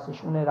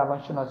شناسیش اونه، روان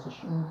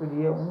شناسیش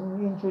اینجوریه، اون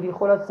اینجوری،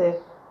 خلاصه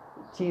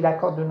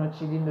تیرکاتون رو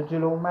چیدین و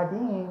جلو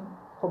اومدین.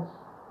 خب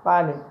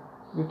بله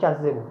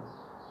یکذبون.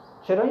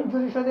 چرا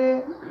اینجوری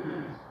شده؟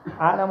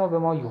 اعلم به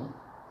ما یون.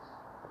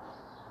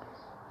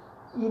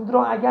 این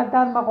رو اگر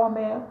در مقام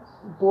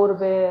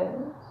قرب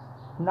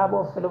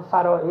نوافل و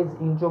فرائض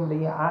این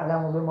جمله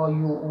اعلم به ما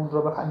یون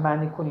رو بخوایم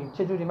معنی کنیم،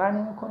 چه جوری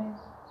معنی میکنیم؟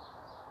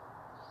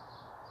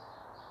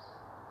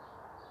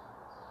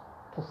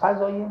 تو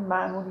فضای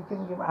معمولی که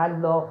میگیم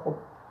الله، خب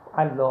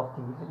الله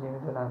دیگه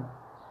نمیدونم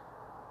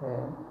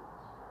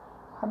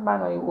هم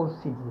معنای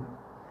عرفی دیگه.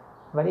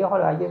 ولی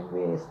حالا اگه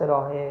به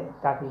اصطلاح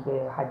دقیق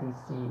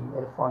حدیثی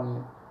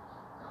عرفانی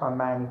خواهم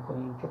معنی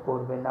کنیم که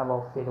قرب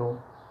نوافل و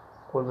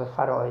قرب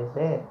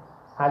فرائضه،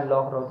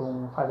 الله را رو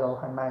اون فضا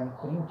خواهم معنی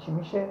کنیم، چی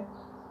میشه؟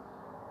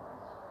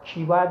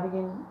 کی باید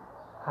بگیم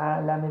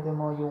اعلم به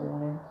ما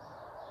یوونه؟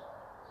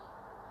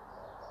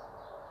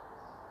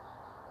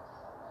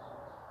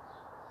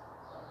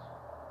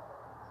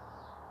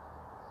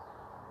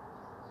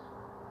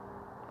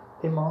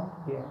 امام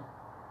دیگه.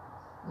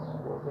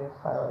 قرب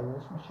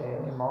فرائضش میشه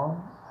امام،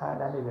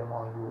 اعلم به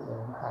ما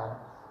یوون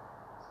هست.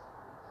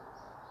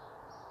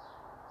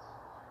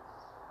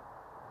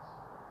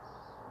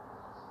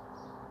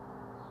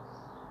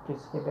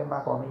 کسی که به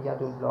مقام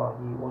ید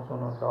اللهی،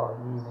 اذن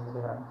اللهی،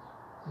 نمیدونم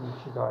این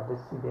چیزا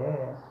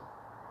رسیده،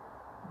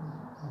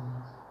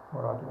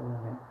 مراد اونه.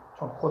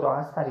 چون خدا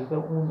از طریق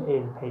اون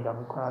علم پیدا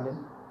میکنه.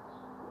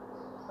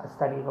 از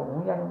طریق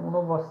اون یعنی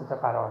اونو واسطه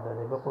قرار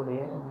داده. به قول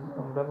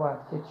اون روایت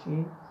که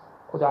چی؟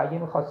 خدا اگه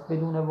میخواست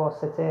بدون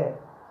واسطه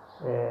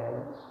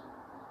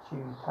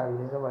چی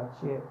تعبیر رو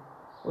چیه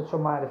خودشو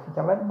معرفی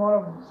کرد ولی ما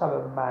رو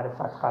سبب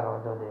معرفت قرار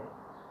داده.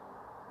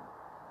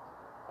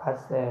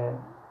 پس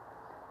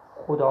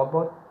خدا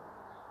با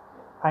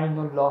عین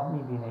الله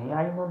میبینه. این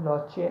عین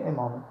الله چیه؟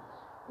 امامه.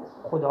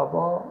 خدا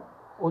با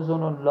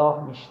اذن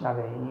الله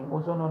میشنوه. این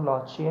اذن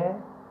الله چیه؟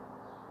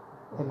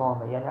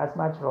 امامه، یعنی از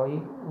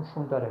مجرای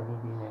اوشون داره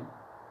میبینه.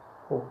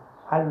 خب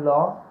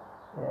الله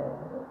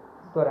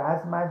داره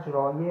از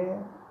مجرای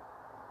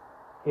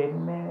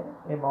علم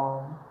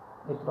امام،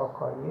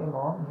 ادراکایی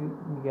امام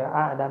میگه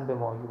اعلم به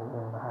ما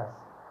یوعون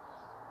هست.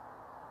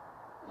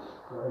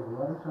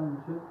 اجوارش هم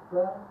میشه و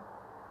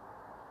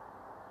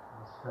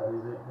از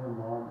طریق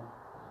امام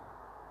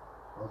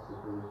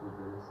واسطه بشه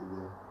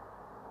برسیده،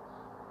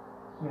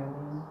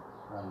 یعنی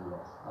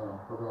الان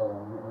خدا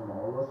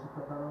امام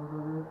واسطه قرار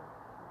داده،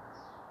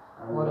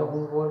 ماره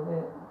اون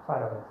قرب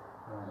فراره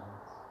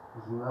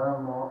زونه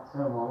ما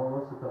امام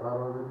واسطه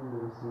قرار دادیم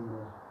برسیم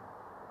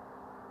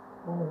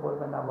به اون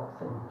قرب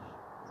نواصل میشه.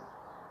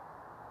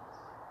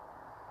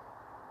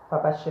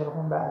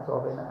 فبشرهم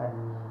بعذاب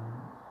علیم،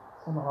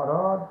 اونها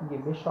را دیگه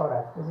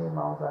بشارت بده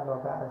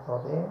معاذالله به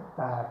عذاب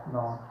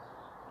دردناک،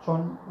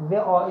 چون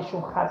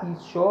وعایشون خبیث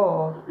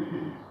شد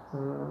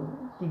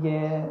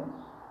دیگه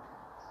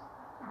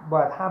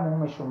باید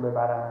همومشون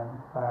ببرن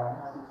و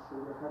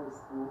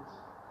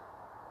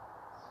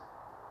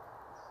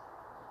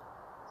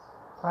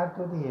هر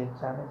دو دیگه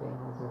جمع به این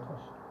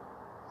دوتاش.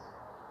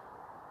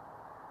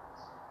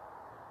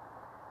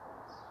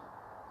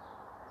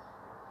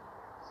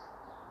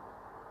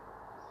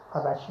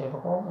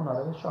 فبشرهم، اونا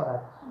رو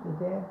بشارت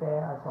بده به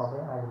عذاب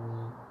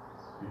علیم.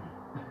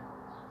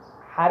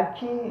 هر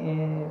کی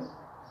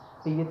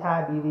به یه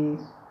تعبیری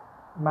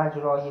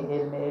مجرای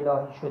علم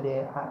الهی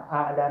شده،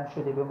 اعلم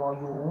شده به ما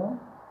یوعون،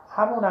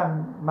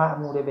 همونم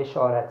مأمور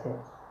بشارته.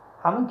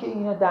 همون که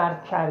اینو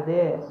درک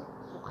کرده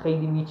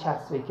خیلی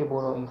میچسبه که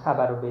برو این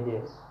خبر رو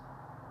بده،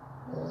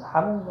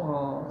 همون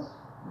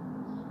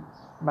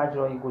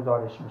مجرای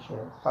گزارش میشه.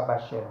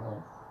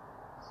 فبشرهم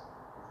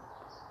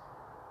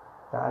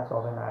به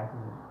عذاب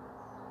علیم،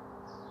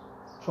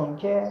 چون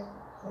که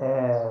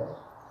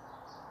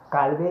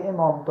قلب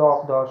امام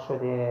داغدار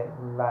شده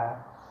و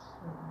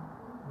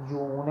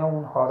یوعون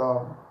اونها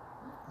را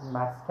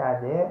مس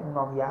کرده،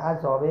 اونا یه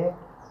عذاب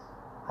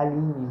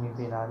علیمی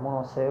میبینن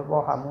مناسب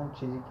با همون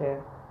چیزی که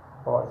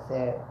باعث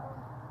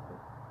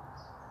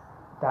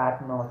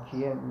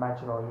دردناکی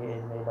مجرای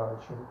علم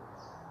الهی شده.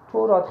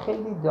 تورات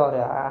خیلی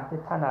داره،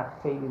 عهد تنخ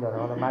خیلی داره.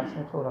 حالا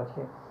متن تورات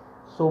که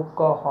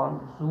صبحگاهان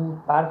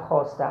زود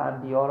برخاسته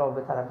انبیا را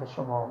به طرف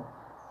شما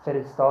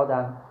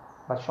فرستادم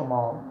و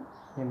شما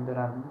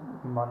نمیدونم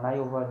ایمان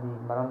نیاوردید،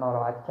 مرا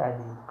ناراحت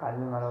کردید، قلب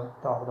مرا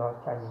داغدار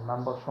کردید،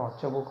 من با شما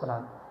چه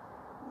بکنم؟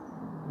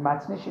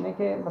 متنش اینه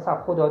که مثلا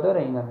خدا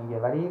داره اینا میگه،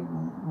 ولی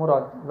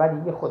مراد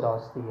ولی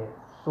خداست دیگه.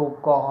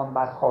 صبحگاهان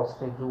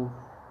برخاسته زود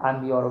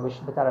انبیا رو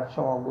به طرف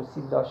شما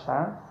گسیل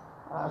داشتن،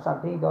 اصلا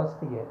پیداست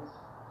دیگه.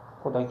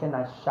 خدا که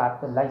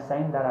نشرط لیس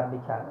این در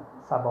ربی کرد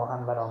صباحا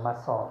ولا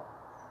مسا،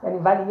 یعنی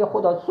ولی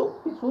خدا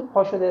زود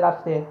پا شده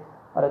رفته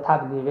برای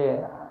تبلیغ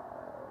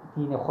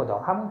دین خدا.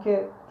 همون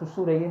که تو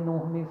سوره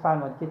نوح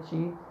میفرماد که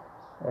چی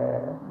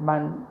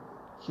من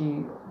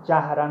چی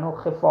جهرن و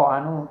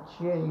خفاعن و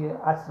چیه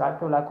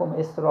اسررت لکم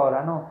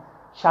اسرارن و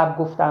شب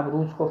گفتم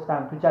روز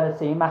گفتم، تو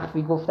جلسه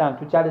مخفی گفتم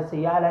تو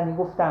جلسه علنی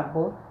گفتم،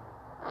 بود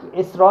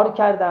اصرار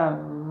کردم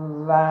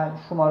و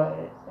شما رو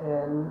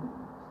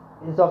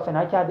اضافه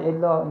نکرد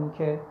الا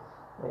اینکه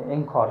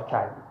انکار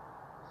کردید.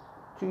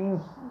 تو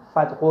این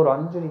قرآن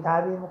اینجوری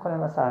تعبیر میکنه،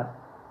 مثلا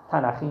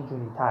تنخی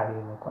اینجوری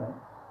تعبیر میکنه.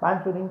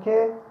 منظور این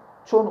که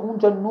چون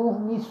اونجا نوح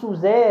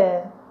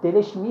میسوزه،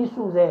 دلش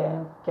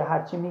میسوزه که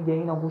هرچی میگه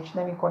اینا گوش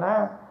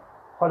نمیکنن،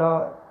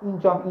 حالا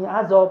اینجا این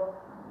عذاب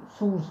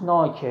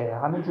سوزناکه،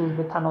 همینجور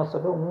به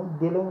تناسب اون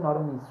دل اونا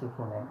رو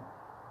میسوزونه.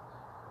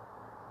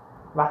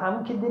 و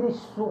همون که دلش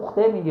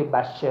سوخته میگه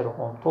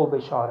بشرهم، تو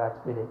بشارت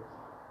بده،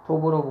 تو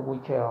برو بگوی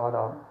که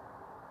حالا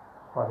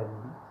میگی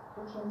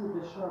تو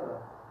چون بشارت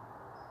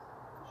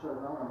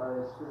نمونه برای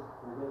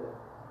خوبه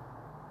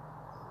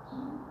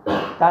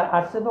در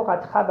اصل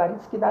وقت خبری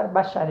است که در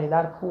بشره،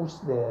 در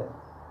پوست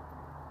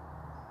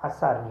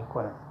اثر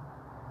میکنه.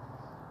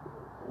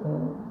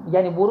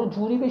 یعنی برو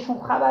جوری بهشون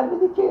خبر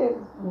بده که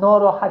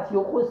ناراحتی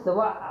و غصه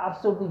و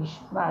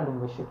افسردگیش معلوم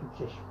بشه تو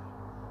چشم.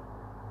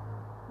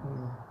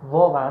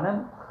 واقعا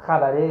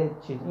خبره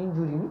چیز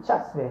اینجوری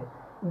میچسبه.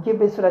 اینکه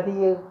به صورت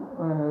یه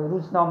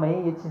روزنامه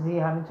یه چیزی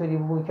همینطوری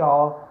بود که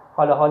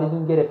حالا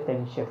حالتون گرفته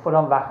میشه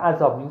فلان وقت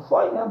عذاب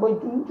میفایه، با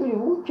اینجوری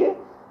بود که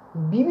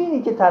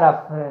ببینی که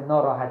طرف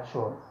ناراحت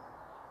شد.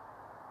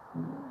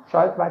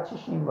 شاید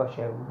بچهش این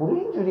باشه، برو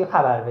اینجوری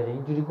خبر بده،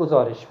 اینجوری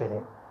گزارش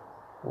بده.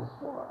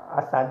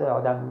 اصلا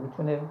آدم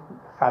میتونه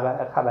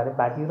خبر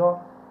بدی رو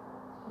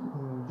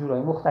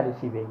جورای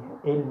مختلفی بگه،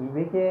 علمی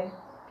بگه،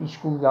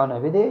 پیشگویانه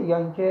بده، یا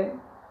اینکه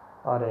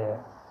آره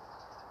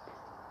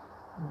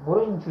برو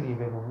اینجوری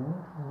بگو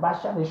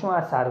بشرشون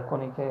اثر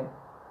کنه. که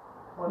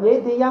یه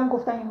دیگه هم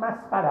گفتن این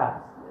مسخره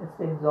است،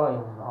 استهزای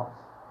اونهاست.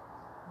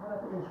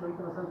 انشقاقی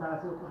که مثلا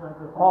تاثیر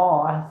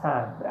خوش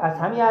احسن از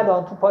همین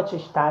الان تو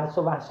پاچش ترس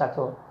و وحشت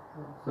رو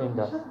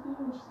مینداز.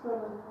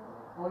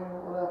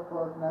 آیا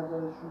عرفا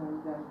نظرشون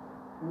میگن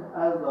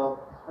این عذاب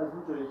از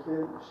اون جایی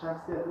که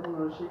شخصیت اون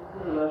رو شکل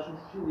بده براشون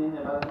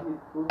شیرینه برای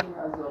بود این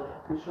عذاب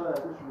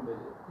بشارتشون بده.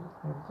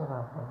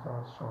 نمیتونم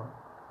مجاز شما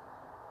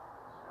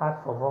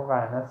حرف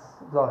واقعا از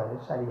ظاهر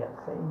شریعت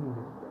خیلی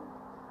میده.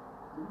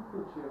 تو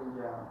چی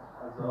میگم؟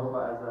 عذاب و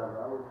عذاب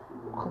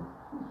و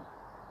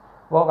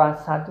واقعا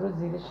صدر رو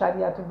زیر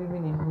شریعت رو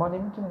ببینیم ما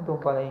نمیتونیم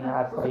دنبال این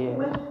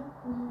حرفای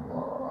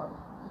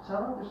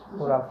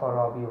عرفا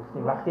را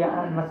بیفتیم. وقتی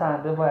مثلا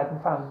روایت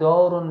میفهم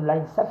دارون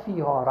لیس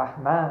فیها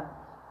رحمه،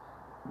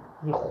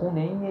 یه خونه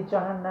این یه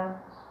جهنم،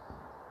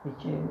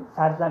 یکی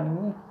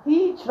سرزمینی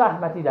هیچ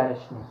رحمتی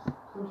درش نیست.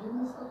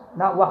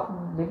 نه وقت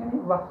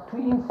ببینید وقت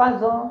توی این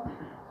فضا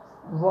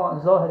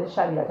ظاهر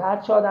شریعت هر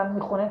چه آدم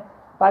میخونه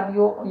بعد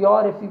یه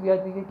عارفی بیاد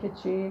بگه که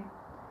چی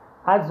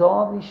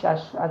عذاب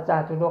ریشش از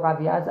جهت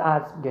لغوی از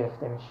عذب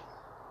گرفته میشه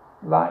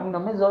و اینا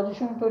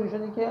مزاجشون اینطوری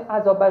شده که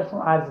عذاب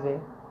برشون عذبه.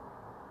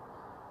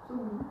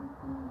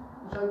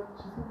 شاید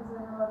چیزی که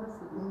ذهن من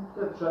رسید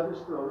این شاید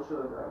اشتباه شده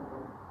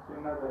در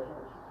این نظر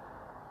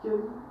که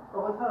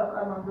آقا طرف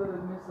الان داره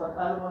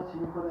مثلا علواتی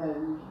میکنه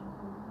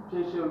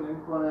چه رو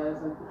نمیکنه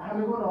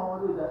همه گناه ها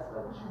دو دست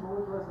داره چی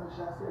بود تو اصلا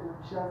شخصیت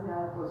بیش از این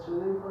حرفاز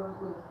شده میکنه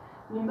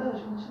این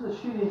برش این چیزا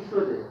شیرین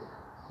شده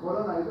مولا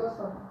نگیده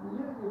اصلا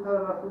یه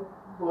طرف رفت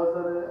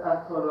بازار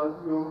عطارات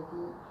یا تو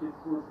چیز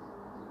بود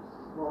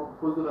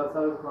فضولات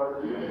سر کار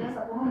داریم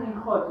مثلا اونو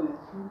میخواد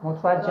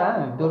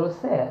متوجهم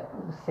درسته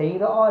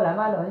سیر عالم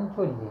الان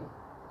اینطوریه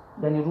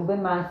یعنی رو به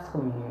مسخ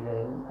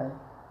میره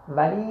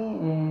ولی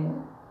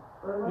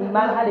این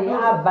مرحله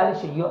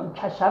اولشه یا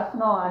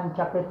کشفنا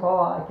عنک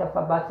غطاءک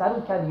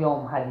فبصرک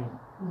الیوم حدید.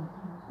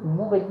 اون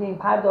موقع دیگه این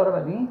پرده رو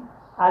ببین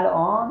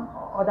الان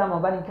آدم‌ها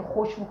برای اینکه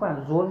خوش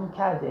میکنن ظلم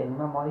کرده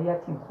مال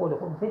یتیم خورده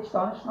خب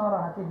وجدانش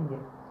ناراحته دیگه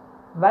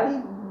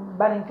ولی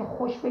برای اینکه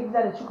خوش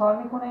بگذره چی کار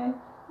میکنه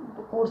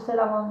قرص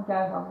روان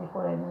گردم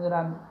میخوره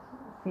نمیدونم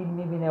فیلم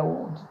میبینه و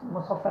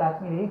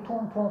مسافرت میره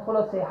تون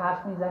خلاصه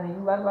حرف میزنه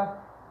این و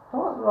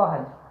تو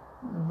راحت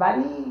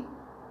ولی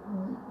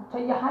تا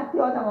یه حدی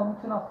آدم ها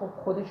میتونن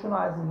خودشون رو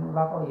از این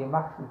وقایع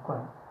مخفی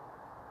کنن.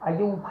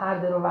 اگه اون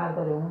پرده رو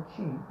برداره اون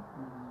چی؟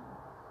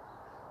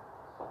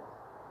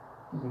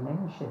 دیگه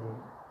نمیشه دیگه.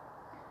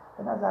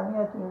 به نظر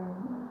میاد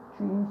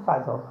توی این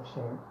فضا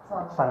باشه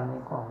سلام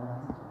علیکم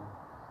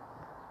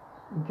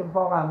اینکه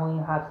واقعا ما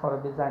این حرفا رو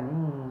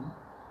بزنیم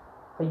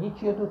خب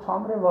یکی یا دوتا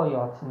هم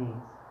روایات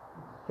نیست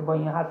که با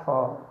این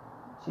حرفا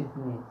چیز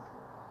نیست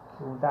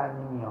رو در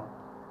نمیاد.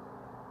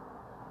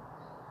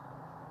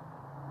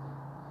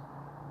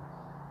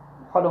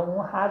 حالا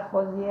اون حرف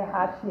بازی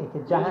حرفیه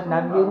که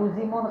جهنم یه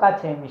روزی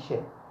منقطع میشه.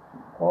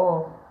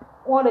 خب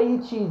حالا یه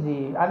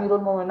چیزی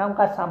امیرالمومنین هم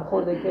قسم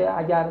خورده که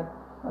اگر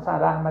مثلا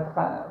رحمت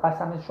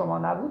قسم شما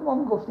نبود ما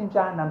میگفتیم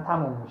جهنم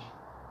تموم میشه.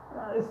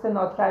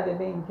 استناد کرده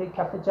به این که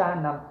کف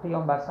جهنم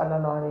پیامبر صلی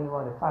الله علیه و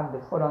آله فرموده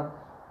فلان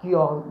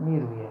گیاه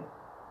میرویه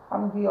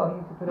همون گیاهی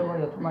که تو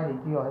روایات اومده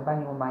گیاه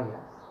بنی امیه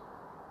است.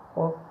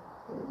 خب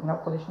اینا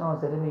خودش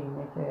ناظره به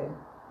اینه که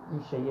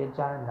ریشه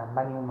جهنم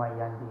بنی امیه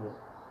دیگه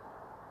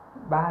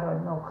به هر حال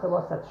اینا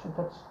خباستشون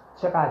تا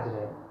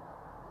چقدره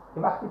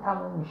یه وقتی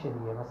تموم میشه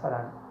دیگه مثلا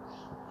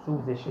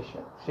سوزششه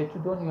چه تو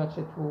دنیا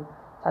چه تو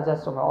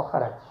تجسم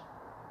آخرتش.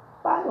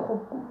 بله خب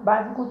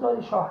بعضی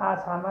گزارش ها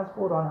هست هم از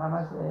قرآن هم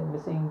از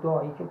مثل این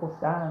دعایی که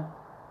گفتن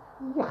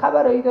یه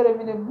خبرایی داره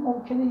میده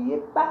ممکنه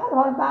یه به هر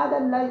حال بعد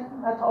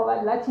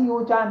نتاولتی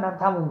و جهنم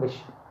تموم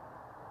بشه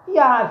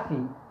یه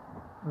حرفی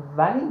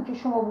ولی اینکه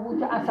شما بگو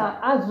که اصلا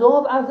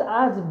عذاب از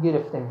عذب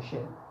گرفته میشه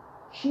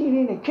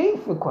شیرینه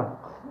کیف کنه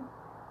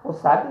و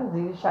سر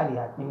زیر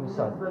شریعت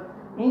نمیسازه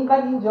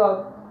اینقدر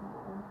اینجا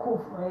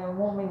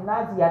مؤمن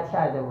مزیت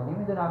کرده بود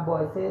نمیدونم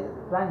باعث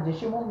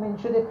رنجش مؤمن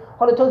شده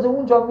حالا تازه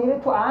اونجا میره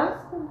تو عصر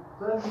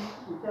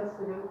یکی از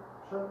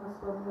شاید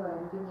مثلا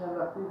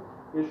میگن وقتی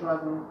یهشون از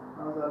اون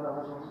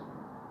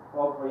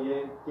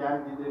آبهای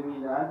گندیده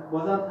میدن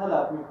بازم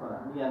طلب میکنن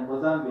میگن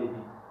بازم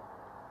بدید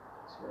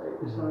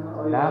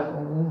نه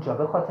اونجا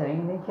به خاطر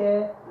اینه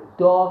که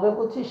داغه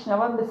و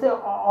تشنه‌ام مثل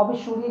آب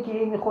شوریه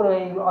که میخوره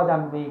این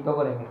آدم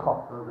دوباره میخواد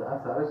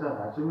اثرش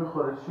هرچی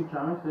میخوره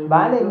شکمش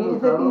بله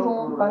میریزه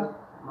بیرون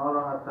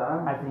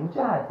ناراحت‌ترن از این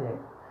جهته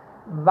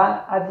و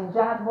از این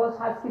جهت باز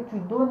هست که توی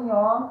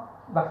دنیا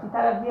وقتی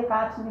طرف یه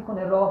قتل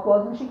میکنه راه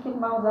باز میشه که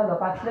معاذالله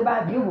قتل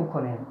بعدی رو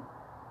بکنه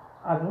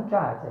از اون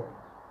جهته.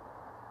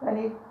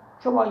 یعنی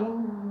شما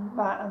این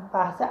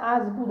بحث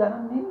از بودن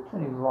هم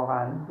نمیتونید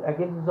واقعا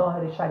اگر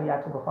ظاهر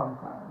شریعت رو بخوام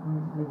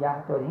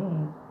نگه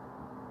داریم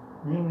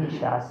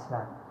نمیشه اصلا.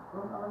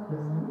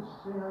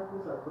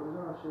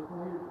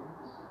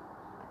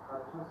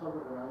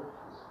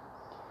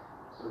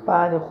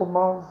 بله خب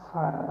ما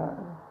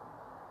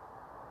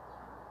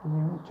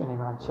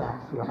نمیتونیم همچه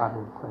حرفی رو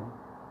قبول کنیم.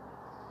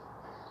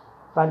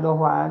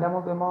 والله اعلم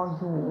و به ما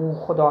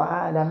خدا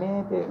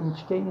اعلمه به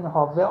اینچه که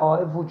اینها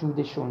وعاء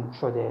وجودشون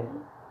شده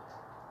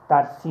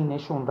در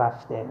سینه‌شون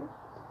رفته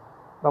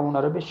و اونا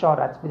رو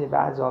بشارت بده به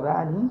عذاب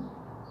علیم.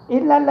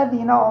 الا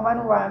الذین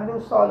آمنوا و عملوا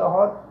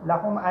الصالحات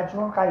لهم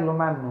اجر غیر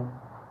ممنون.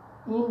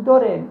 این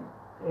داره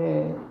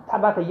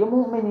طبقه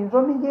مؤمنین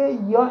رو میگه،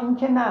 یا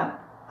اینکه نه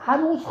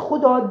هنوز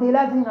خدا دل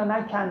از اینا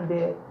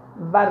نکنده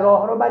و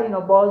راه رو بر اینا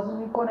باز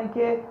میکنه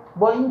که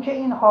با اینکه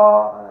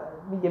اینها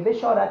میگه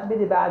بشارت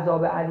بده به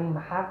عذاب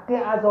علیم، حق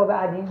عذاب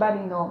علیم بر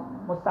اینا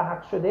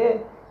مستحق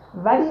شده،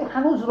 ولی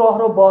هنوز راه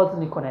رو باز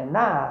میکنه.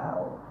 نه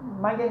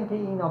مگر اینکه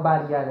اینا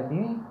برگرده.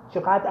 ببین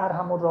چقدر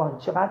ارحم الراحمین،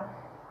 چقدر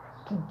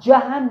تو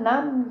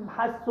جهنم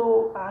هست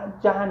و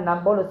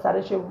جهنم بالا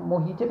سرش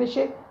محیطه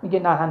بشه، میگه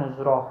نه هنوز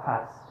راه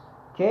هست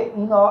که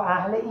اینا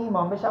اهل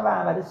ایمان بشن و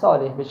عمل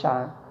صالح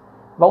بشن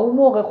و اون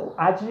موقع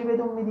اجری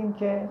بدون میدیم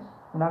که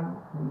اونم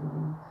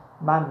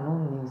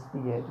ممنون نیست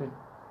دیگه،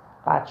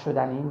 قطع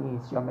شدنی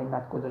نیست یا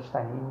منت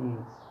گذاشتنی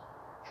نیست.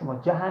 شما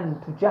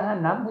تو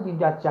جهنم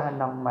بودید، از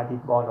جهنم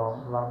اومدید بالا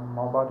و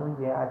ما باید اون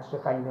یه اجر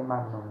غیر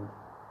ممنونی.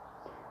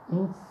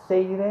 این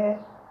سیر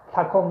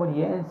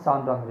تکاملی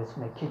انسان را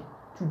میرسونه که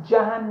تو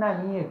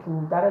جهنمیه،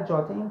 تو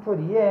درجات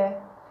اینطوریه،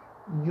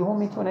 یهو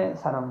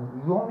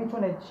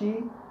میتونه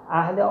چی؟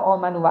 اهل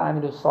آمن و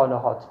عمل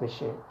الصالحات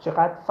بشه.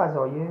 چقدر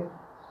فضای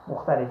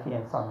مختلفی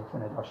انسان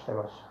میتونه داشته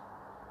باشه.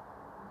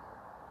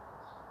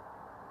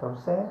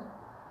 درسته؟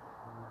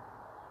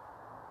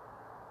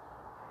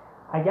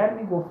 اگر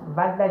میگفت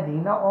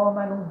والذین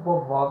آمنوا با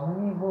واو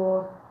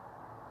میبرد،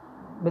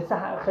 مثل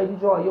خیلی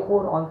جای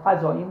قرآن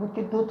فضایی بود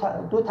که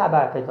دو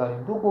طبقه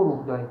داریم، دو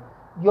گروه داریم،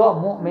 یا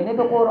مؤمنه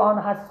به قرآن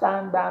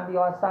هستن، به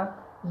انبیا هستن،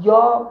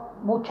 یا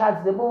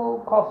مکذب و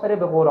کافر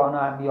به قرآن و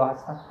انبیا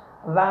هستن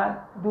و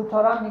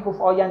دوتا را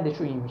میگفت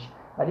آینده‌شو این میشه،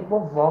 ولی با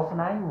واو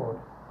نیورد،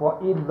 با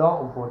الا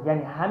آورد.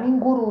 یعنی همین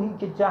گروهی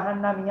که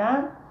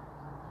جهنمیان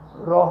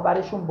راه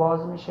برشون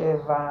باز میشه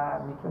و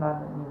میتونن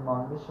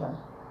ایمان بشن.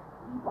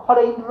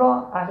 حالا این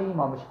راه اهل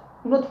ایمان بشه.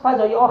 اینو تو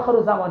فضای آخر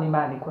و زمانی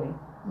معنی کنیم.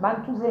 من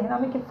تو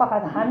ذهنمه که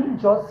فقط همین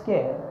جاست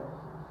که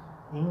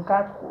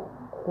اینقدر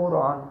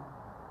قرآن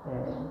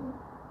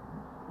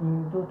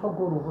این دو تا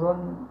گروه رو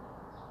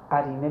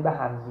قرینه به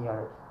هم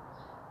میاره.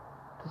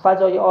 تو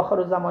فضای آخر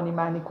و زمانی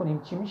معنی کنیم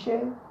چی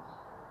میشه؟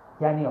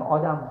 یعنی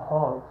آدم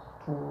ها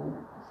تو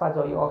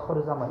فضای آخر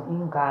و زمان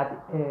اینقدر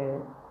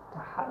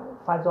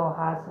فضا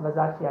هست و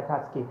ظرفیت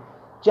هست که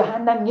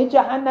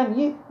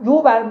جهنمیه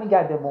یو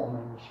برمیگرده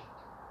مؤمن میشه.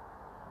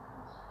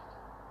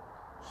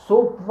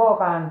 صبح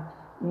واقعا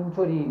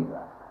اینطوری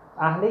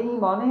اهل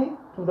ایمانه،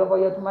 تو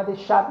روایات اومده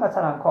شب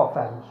مثلا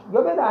کافر میشه،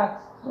 یا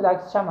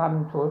بالعکس هم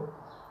همینطور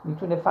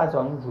میتونه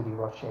فضا اینجوری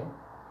باشه.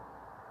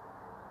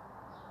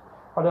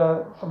 حالا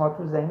شما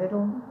تو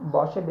ذهنتون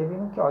باشه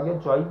ببینید که آیا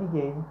جای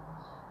دیگه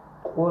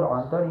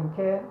قرآن داریم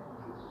که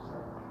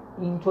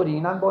اینطوری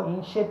اینم با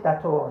این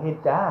شدت و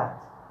حدت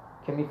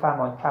که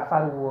میفرمان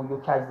کفر و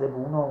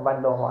یکذبون و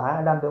والله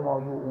اعلم بما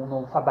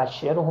یوعون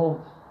فبشرهم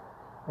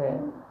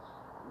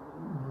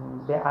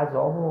به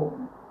عذاب و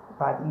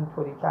بعد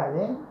اینطوری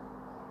کرده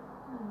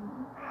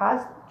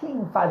هست تو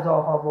این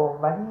فضاها با،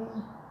 ولی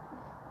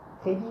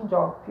خیلی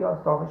اینجا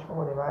پیاز داغش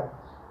بخوره و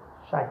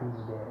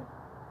شدیده.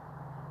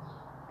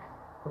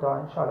 خدا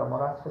انشاءالله ما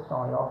را از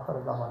فتنه‌های آخر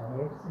زمان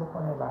حفظ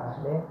بکنه و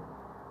اهل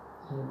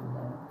این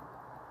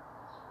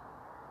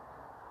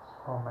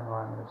آمن و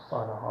عمل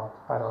الصالحات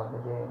قرار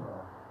بده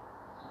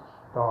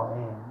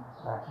دائم،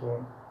 اهل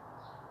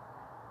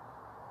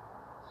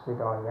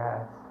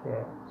هدایت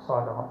که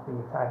صالحات به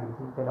یه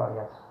تعبیری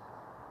هدایت.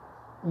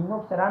 این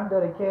نکته هم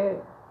داره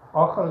که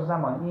آخر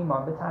زمان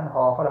ایمان به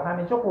تنها، حالا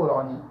همه جا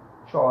قرآنی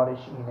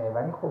شعارش اینه،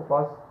 ولی خب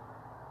باز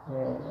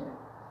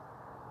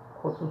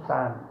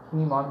خصوصا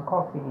ایمان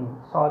کافی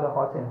نیست،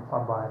 صالحات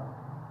انسان باید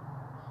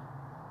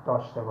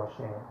داشته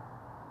باشه.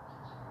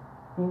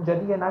 اینجا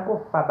دیگه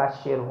نگفت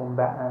فبشرهم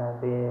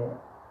به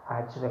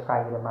اجر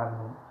غیر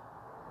ممنون،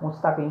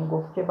 مستقیم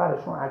گفت که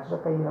براشون اجر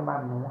غیر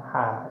ممنون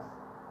هست.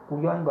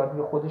 گویا انگار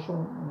دیگه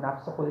خودشون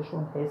نفس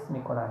خودشون حس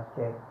میکنن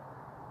که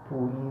تو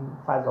این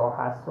فضا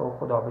هست و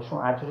خدا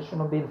بهشون اجرشون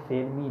رو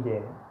بالفعل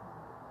میده.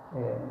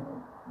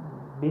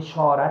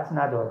 بشارت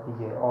نداد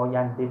دیگه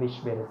آینده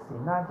بهش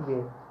برسی، نه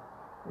دیگه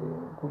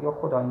گویا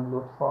خدا این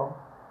لطفا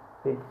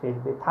بالفعل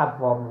به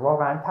تواب،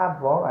 واقعا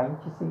تواب، این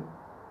کسی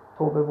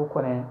توبه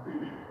بکنه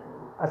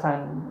اصلا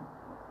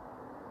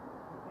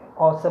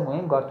آسمون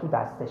انگار تو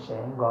دستشه،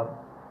 انگار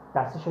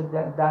دستشو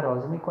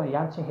دراز میکنه، یه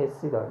همچین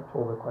حسی داره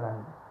توبه کنن.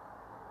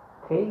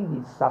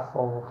 خیلی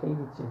صفا و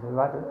خیلی چیزه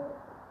و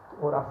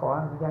عرفا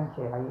هم میگن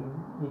که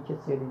یه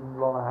کسی دیدین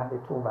واقعا اهل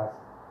توبه است،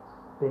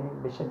 بریم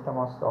بهش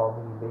التماس دعا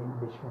بگیم، بریم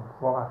بهشون،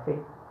 واقعا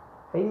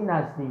خیلی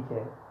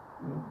نزدیکه.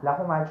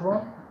 لهم اجر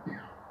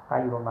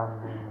غیر ممنون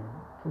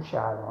تو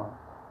شهران.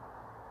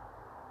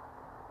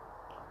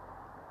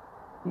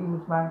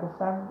 دیروز من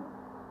گفتم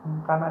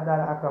قمر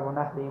در اقرب و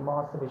نحوه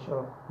محاسبش رو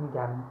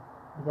میگم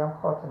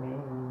خاتمه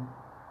این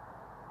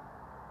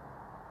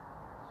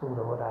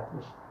سوره و رد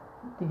میشه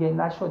دیگه.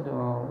 نشد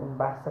اون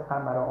بحث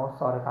قمر و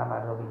آثار قمر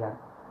رو بگم.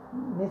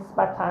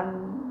 نسبتاً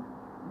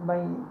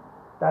من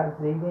در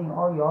ذیل این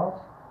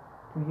آیات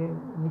توی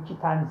یکی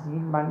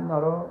تنزیل من اینا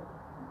رو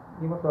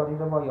یه مقداری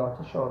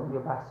روایاتش رو یا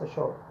بحثش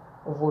رو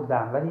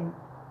آوردم، ولی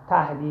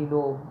تحلیل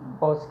و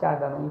باز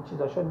کردن و این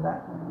چیزاشو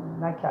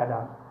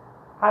نکردم.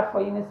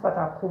 حرفای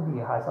نسبتا خوبی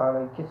هست،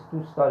 حالا کسی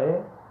دوست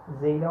داره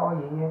ذیل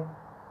آیه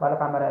ولی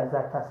قمر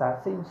عزت تسر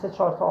این 3-4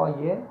 تا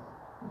آیه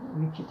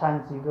ویکی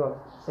تنزیل رو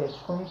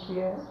سرچ کنید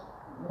توی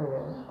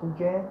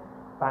گوگل،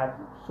 بعد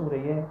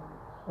سوره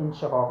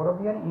انشقاق رو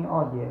بیان، این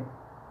عالیه.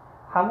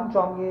 همون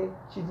جامعه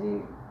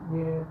چیزی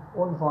یه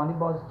عنوانی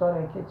باز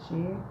داره که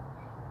چی؟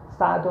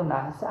 سعد و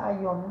نحس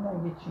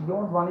ایامی، یه چی یه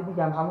عنوانی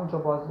دیگه هم همونجا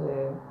باز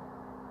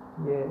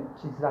یه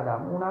چیز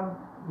زدم، اونم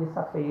یه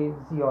صفحه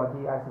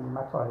زیادی از این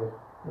مطالب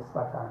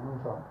نسبتاً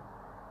اونجا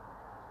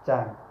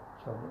جمع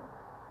شده،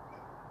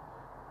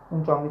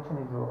 اونجا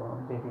میتونید رو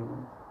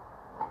ببینید.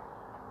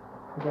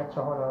 اگر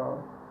چه حالا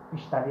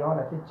بیشتری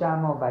حالت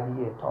جمع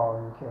آوریه تا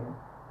اینکه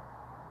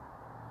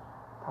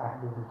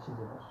تحلیلی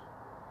چیزی باشه.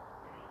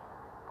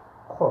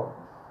 خب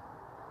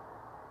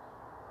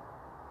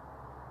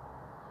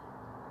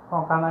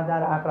قمر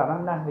در عقرب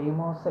هم نحوه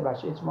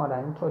محاسبش اجمالا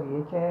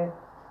اینطوریه که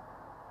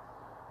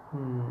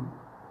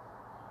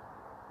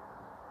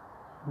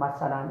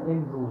مثلا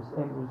امروز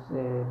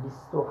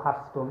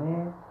 27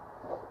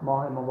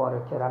 ماه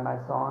مبارک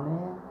رمضان،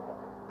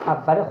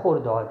 اول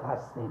خرداد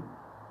هستیم،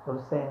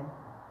 درسته؟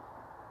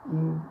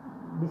 این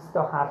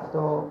 27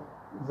 رو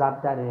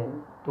ضرب در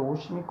 2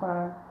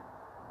 میکنن،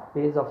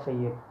 به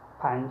اضافه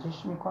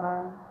 5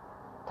 میکنن،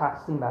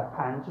 تقسیم بر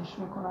 5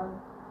 میکنن،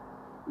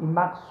 این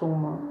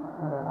مقسوم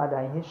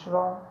علیهش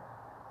را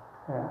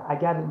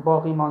اگر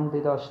باقی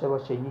مانده داشته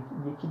باشه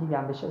یکی دیگه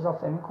هم بهش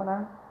اضافه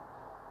میکنن،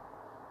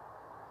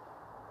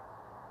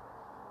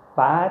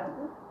 بعد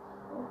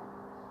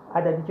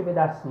عددی که به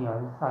دست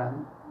میاد مثلا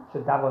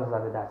شد 12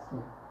 به دست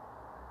میاد.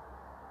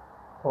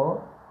 خب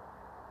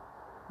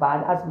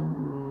بعد از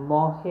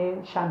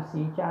ماه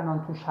شمسی که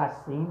الان توش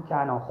هستیم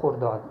که الان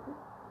خرداد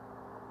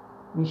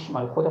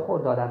میشمال، خود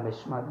خردادم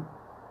بشمالیم،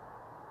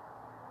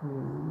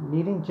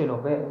 میریم جلو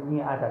به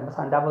این عدد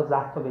مثلا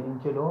 12 تا بریم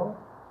جلو،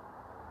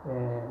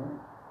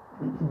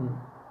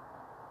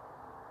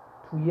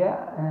 توی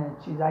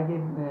چیز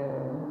اگه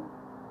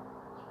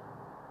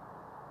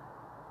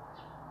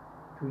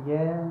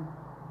توی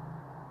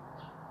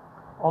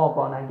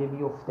آبان اگه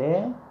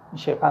بیفته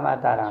میشه قمر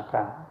در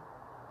عقرب،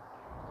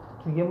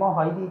 توی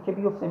ماهایی دیگه که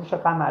بیفته میشه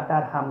قمر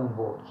در همون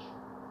برج.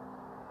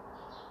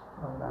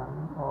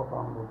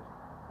 آبان بود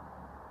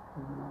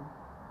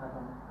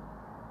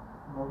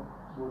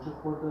برج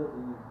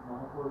خردادی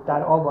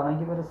در آبان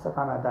اگه برسه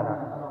قمر در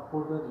عقرب. الان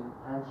خردادی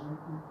 5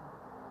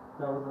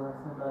 12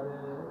 هستیم، بعد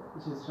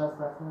چیز 60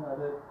 هستیم، بعد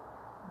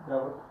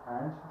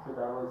 5 شد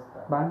 12.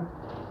 من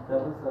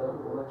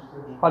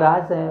 12 حالا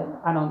از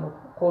الان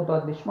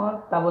خرداد بشمار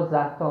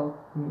 12 تا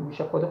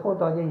میشه خود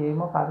خرداد، یه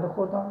ما قبل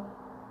خرداد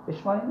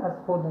بشماریم از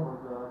خرداد.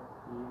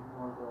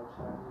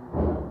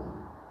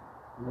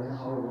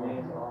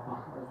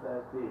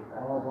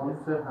 آبان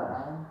 3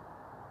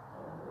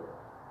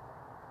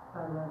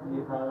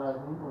 یه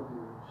فروردین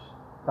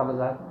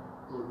 12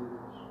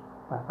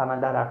 قمر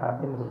در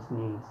عقرب امروز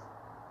نیست.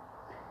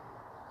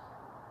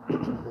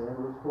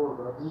 امروز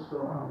خرداد نیست،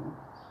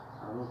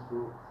 هنوز تو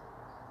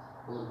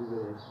خردی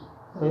برسیم.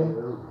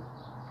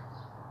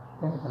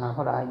 نمیدونم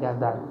حالا اگر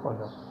در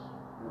خرداد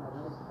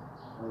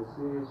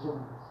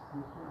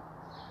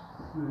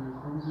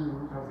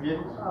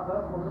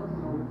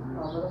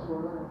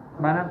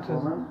منم تو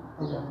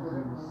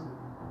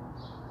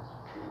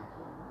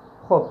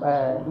خب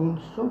این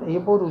سوره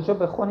بروج رو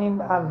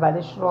بخونیم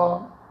اولش رو.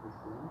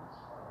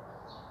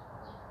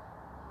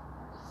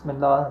 بسم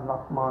الله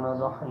الرحمن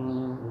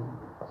الرحیم.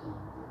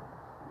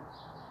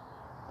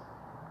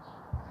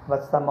 و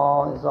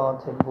السماء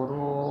ذات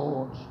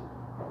البروج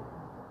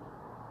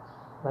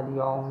و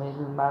الیوم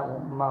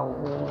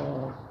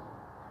الموعود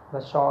و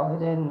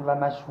شاهد و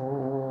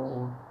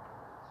مشهود.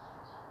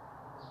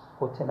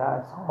 قتل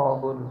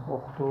اصحاب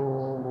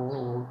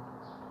الاخدود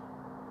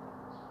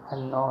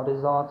النار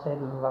ذات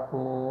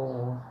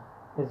الوقود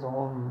اذ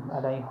هم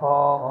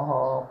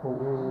علیها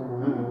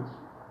قعود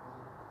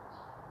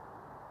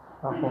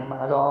و هم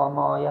علی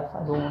ما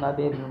یفعلون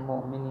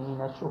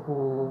بالمؤمنین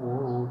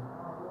شهود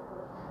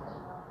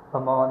و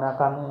ما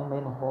نقموا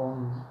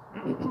منهم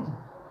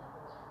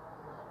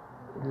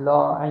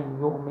الا ان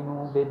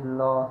یؤمنوا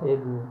بالله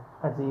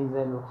العزیز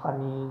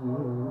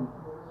الحمید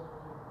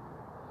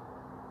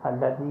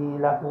الذی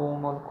له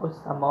ملک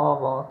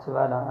السماوات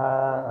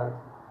والارض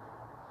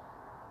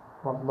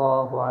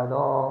والله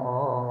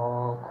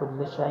علی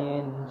كل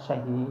شيء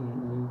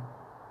شهید.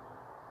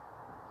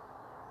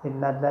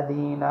 ان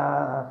الذين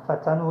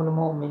فتنوا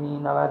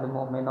المؤمنين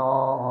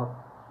والمؤمنات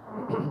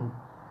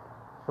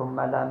ثم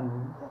لم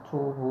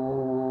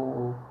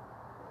يتوبوا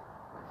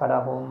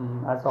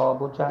فلهم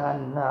عذاب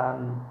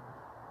جهنم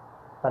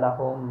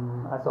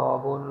ولهم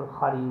عذاب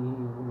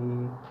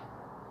الحریق.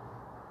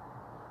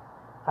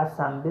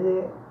 قسم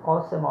به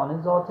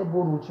آسمان ذات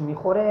بروج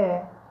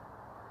میخوره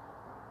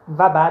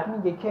و بعد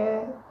میگه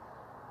که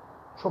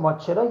شما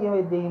چرا یه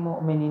عده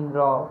مؤمنین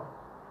را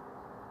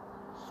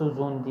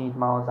سوزوندید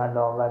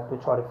معاذالله و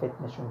دچار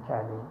فتنه‌شون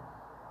کردید.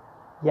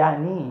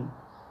 یعنی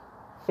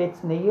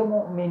فتنه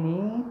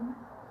مؤمنین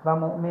و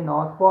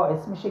مؤمنات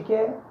باعث میشه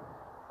که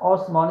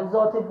آسمان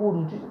ذات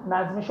بروج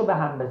نظمشو به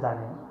هم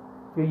بزنه،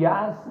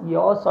 یا یه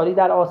آثاری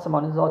در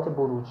آسمان ذات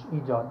بروج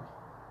ایجاد.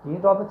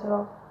 این رابطه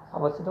را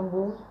حواستون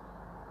بود؟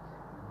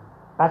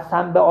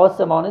 قسم به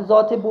آسمان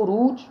ذات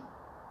بروج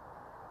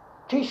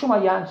که شما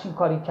یه همچین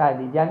کاری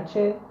کردید. یعنی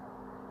چه؟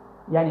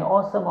 یعنی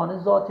آسمان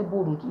ذات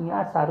بروج این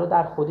اثر رو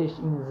در خودش،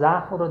 این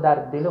زخم رو در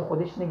دل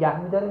خودش نگه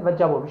میداره و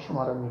جواب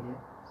شما رو میده.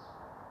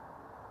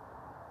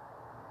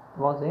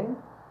 واضحه؟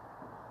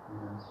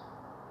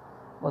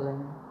 واضحه؟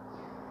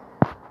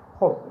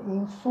 خب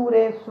این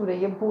سوره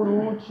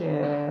بروج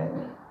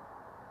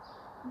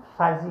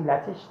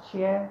فضیلتش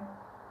چیه؟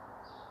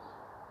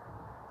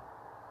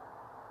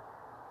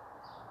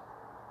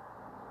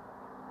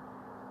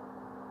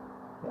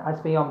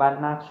 از پیامبر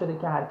نقل شده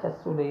که هر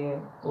کس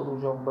سوره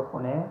بروج رو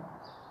بخونه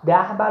 10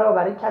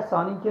 برابر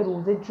کسانی که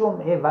روز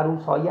جمعه و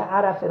روزهای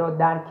عرفه را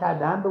درک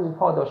کردن به او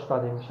پاداش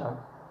داده میشن.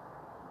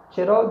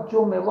 چرا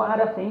جمعه و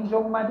عرفه اینجا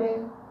اومده؟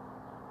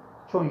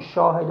 چون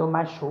شاهد و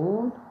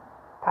مشهود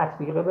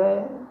تطبیق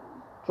به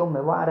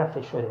جمعه و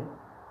عرفه شده.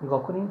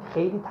 نگاه کنید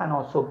خیلی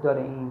تناسب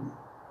داره این.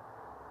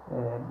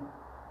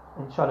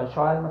 انشالله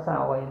شاید مثلا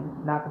آقای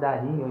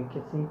نقدری یا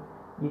کسی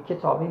یک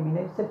کتابی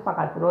می‌نویسه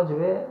فقط راجع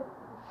به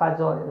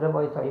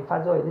روایت‌های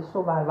فضائل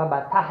صور و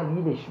بعد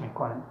تحلیلش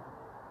میکنه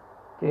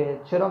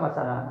که چرا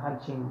مثلا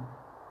همچین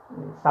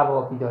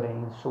ثوابی داره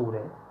این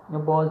سوره،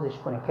 اینو بازش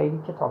کنه.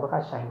 خیلی کتاب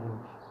قشنگی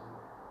میشه.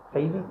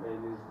 خیلی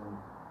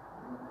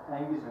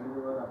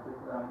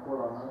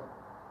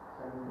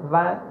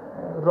و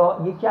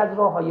یکی از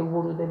راه‌های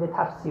ورود به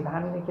تفسیر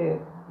همینه که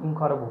این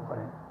کارو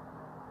بکنه.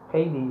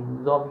 خیلی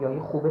زاویه‌های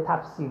خوب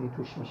تفسیری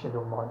توش میشه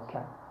دنبال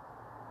کرد.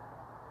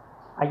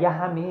 اگه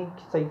همه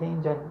کسایی که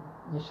اینجا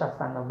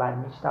نشستن و بعد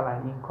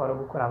میشنون این کارو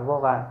بکنن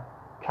واقعا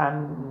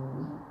کم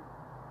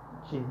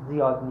چیز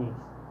زیاد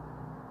نیست.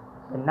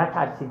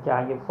 نترسید که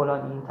اگه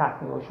فلان این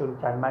تحقیق رو شروع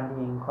کرد من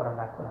دیگه این کارو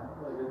نکنم.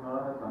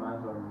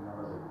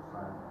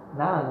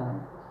 نه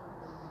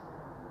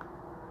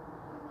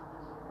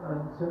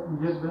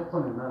یه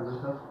بخونید ازش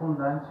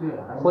خوندن چیه؟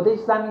 خودش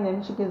زمینه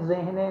میشه که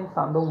ذهن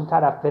انسان به اون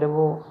طرف بره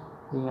و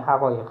این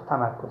حقایق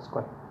تمرکز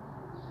کنه.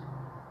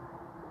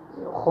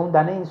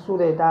 خوندن این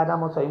سوره در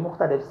نمازهای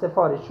مختلف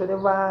سفارش شده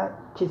و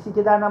کسی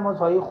که در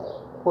نمازهای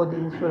خود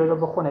این سوره رو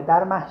بخونه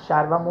در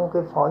محشر و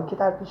موقف‌هایی که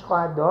در پیش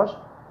خواهد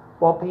داشت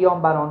با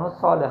پیامبران و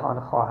صالحان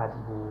خواهد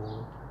بود.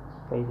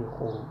 خیلی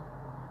خوب.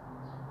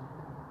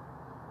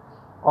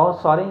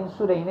 آثار این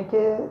سوره اینه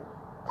که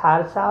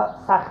ترس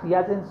سختی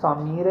از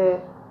انسان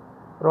میره،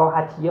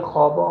 راحتی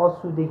خواب و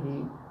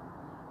آسودگی.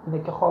 اینه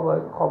که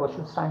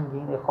خواباشون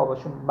سنگینه،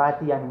 خواباشون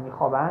بد یعنی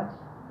میخوابن،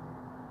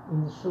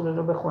 این سوره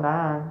رو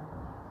بخونن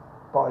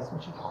باعث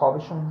میشه که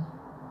خوابشون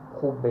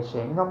خوب بشه.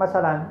 اینا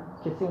مثلا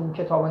کسی اون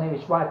کتابو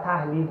نوشت باید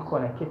تحلیل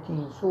کنه که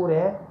این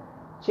سوره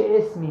چه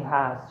اسمی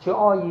هست، چه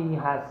آیه‌ای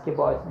هست که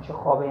باعث میشه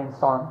خواب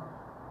انسان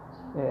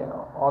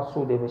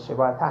آسوده بشه،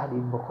 باید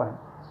تحلیل بکنه.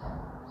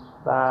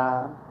 و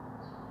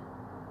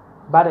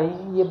برای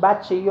یه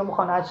بچه‌ای رو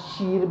میخوان از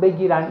شیر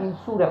بگیرن این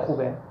سوره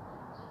خوبه.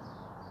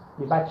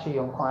 یه بچه‌ای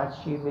رو میخوان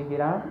از شیر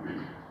بگیرن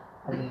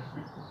از این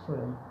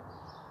سوره.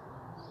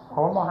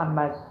 آقا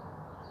محمد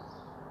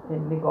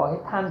نگاه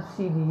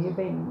تمثیلی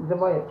به این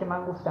روایت که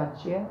من گفتم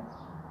چیه؟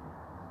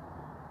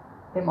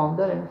 امام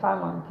داره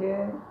میفرمان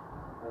که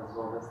از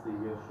وابستگی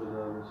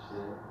شده بشه،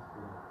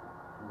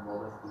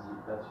 وابستگی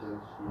بچه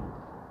بشی،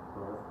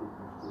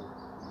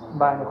 وابستگی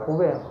بله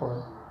خوبه. خب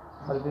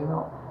حالا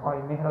ببینیم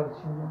آیه مهراد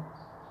چی میگه.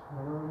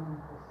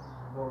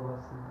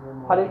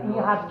 حالا این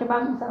حرف که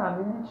من میزنم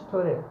ببینید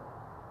چطوره.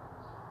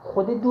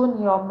 خود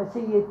دنیا مثل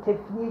یه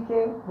طفلی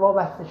که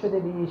وابسته شده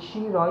به یه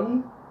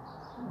شیرایی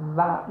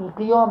و این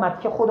قیامت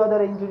که خدا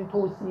داره اینجوری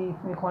توصیف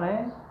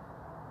میکنه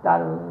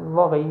در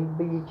واقعی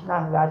به یک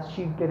نحوه از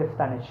شیر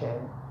گرفتنشه.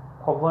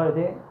 خب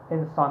وارد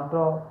انسان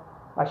را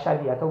و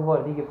شریعت رو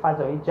وارد یه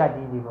فضای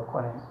جدیدی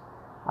بکنه.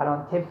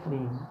 الان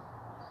طفلیم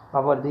و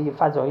وارد یه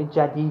فضای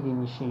جدیدی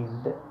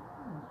میشیم،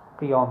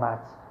 قیامت.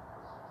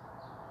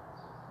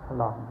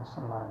 اللهم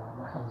صل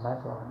علی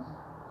محمد و آله.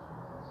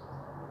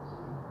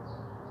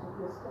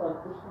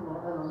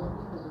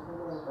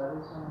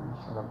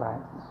 انشاءالله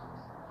بعد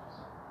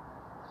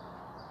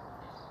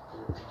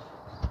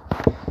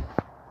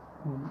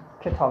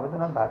کتابه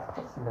دونم بعد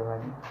خواستیم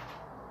ببینیم.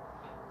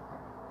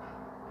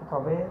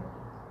 کتابه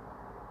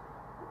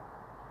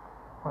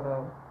حالا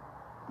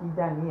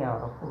دیدنیه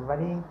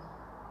ولی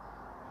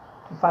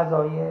تو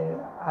فضای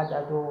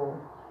عدد و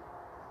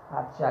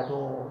ابجد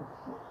و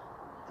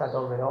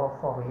تداول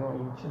آفاقی و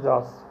این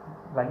چیزاست،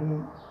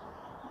 ولی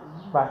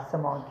بحث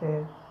ما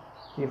که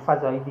یه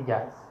فضای دیگه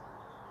است.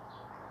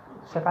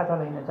 چقدر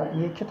حالا اینه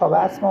یه کتاب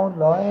اسماء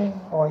الله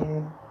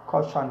آیه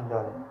کاشانی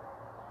داره،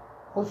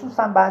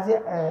 خصوصا بعضی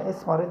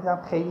اسما رو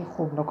دیدم خیلی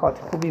خوب نکات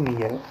خوبی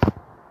میگه،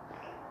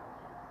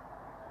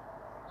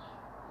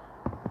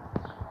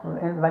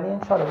 ولی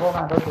انشاءالله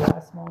واقعا راجع به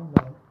اسماء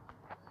الله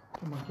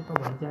که ما کتاب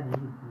جدیدی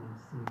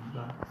می‌نویسیم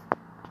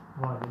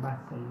و وارد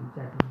بحث‌های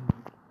جدیدی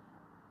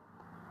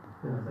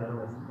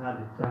نظر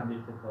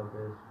تحلیل کتاب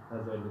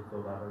فضایل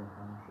صغرا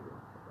تموم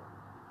شده.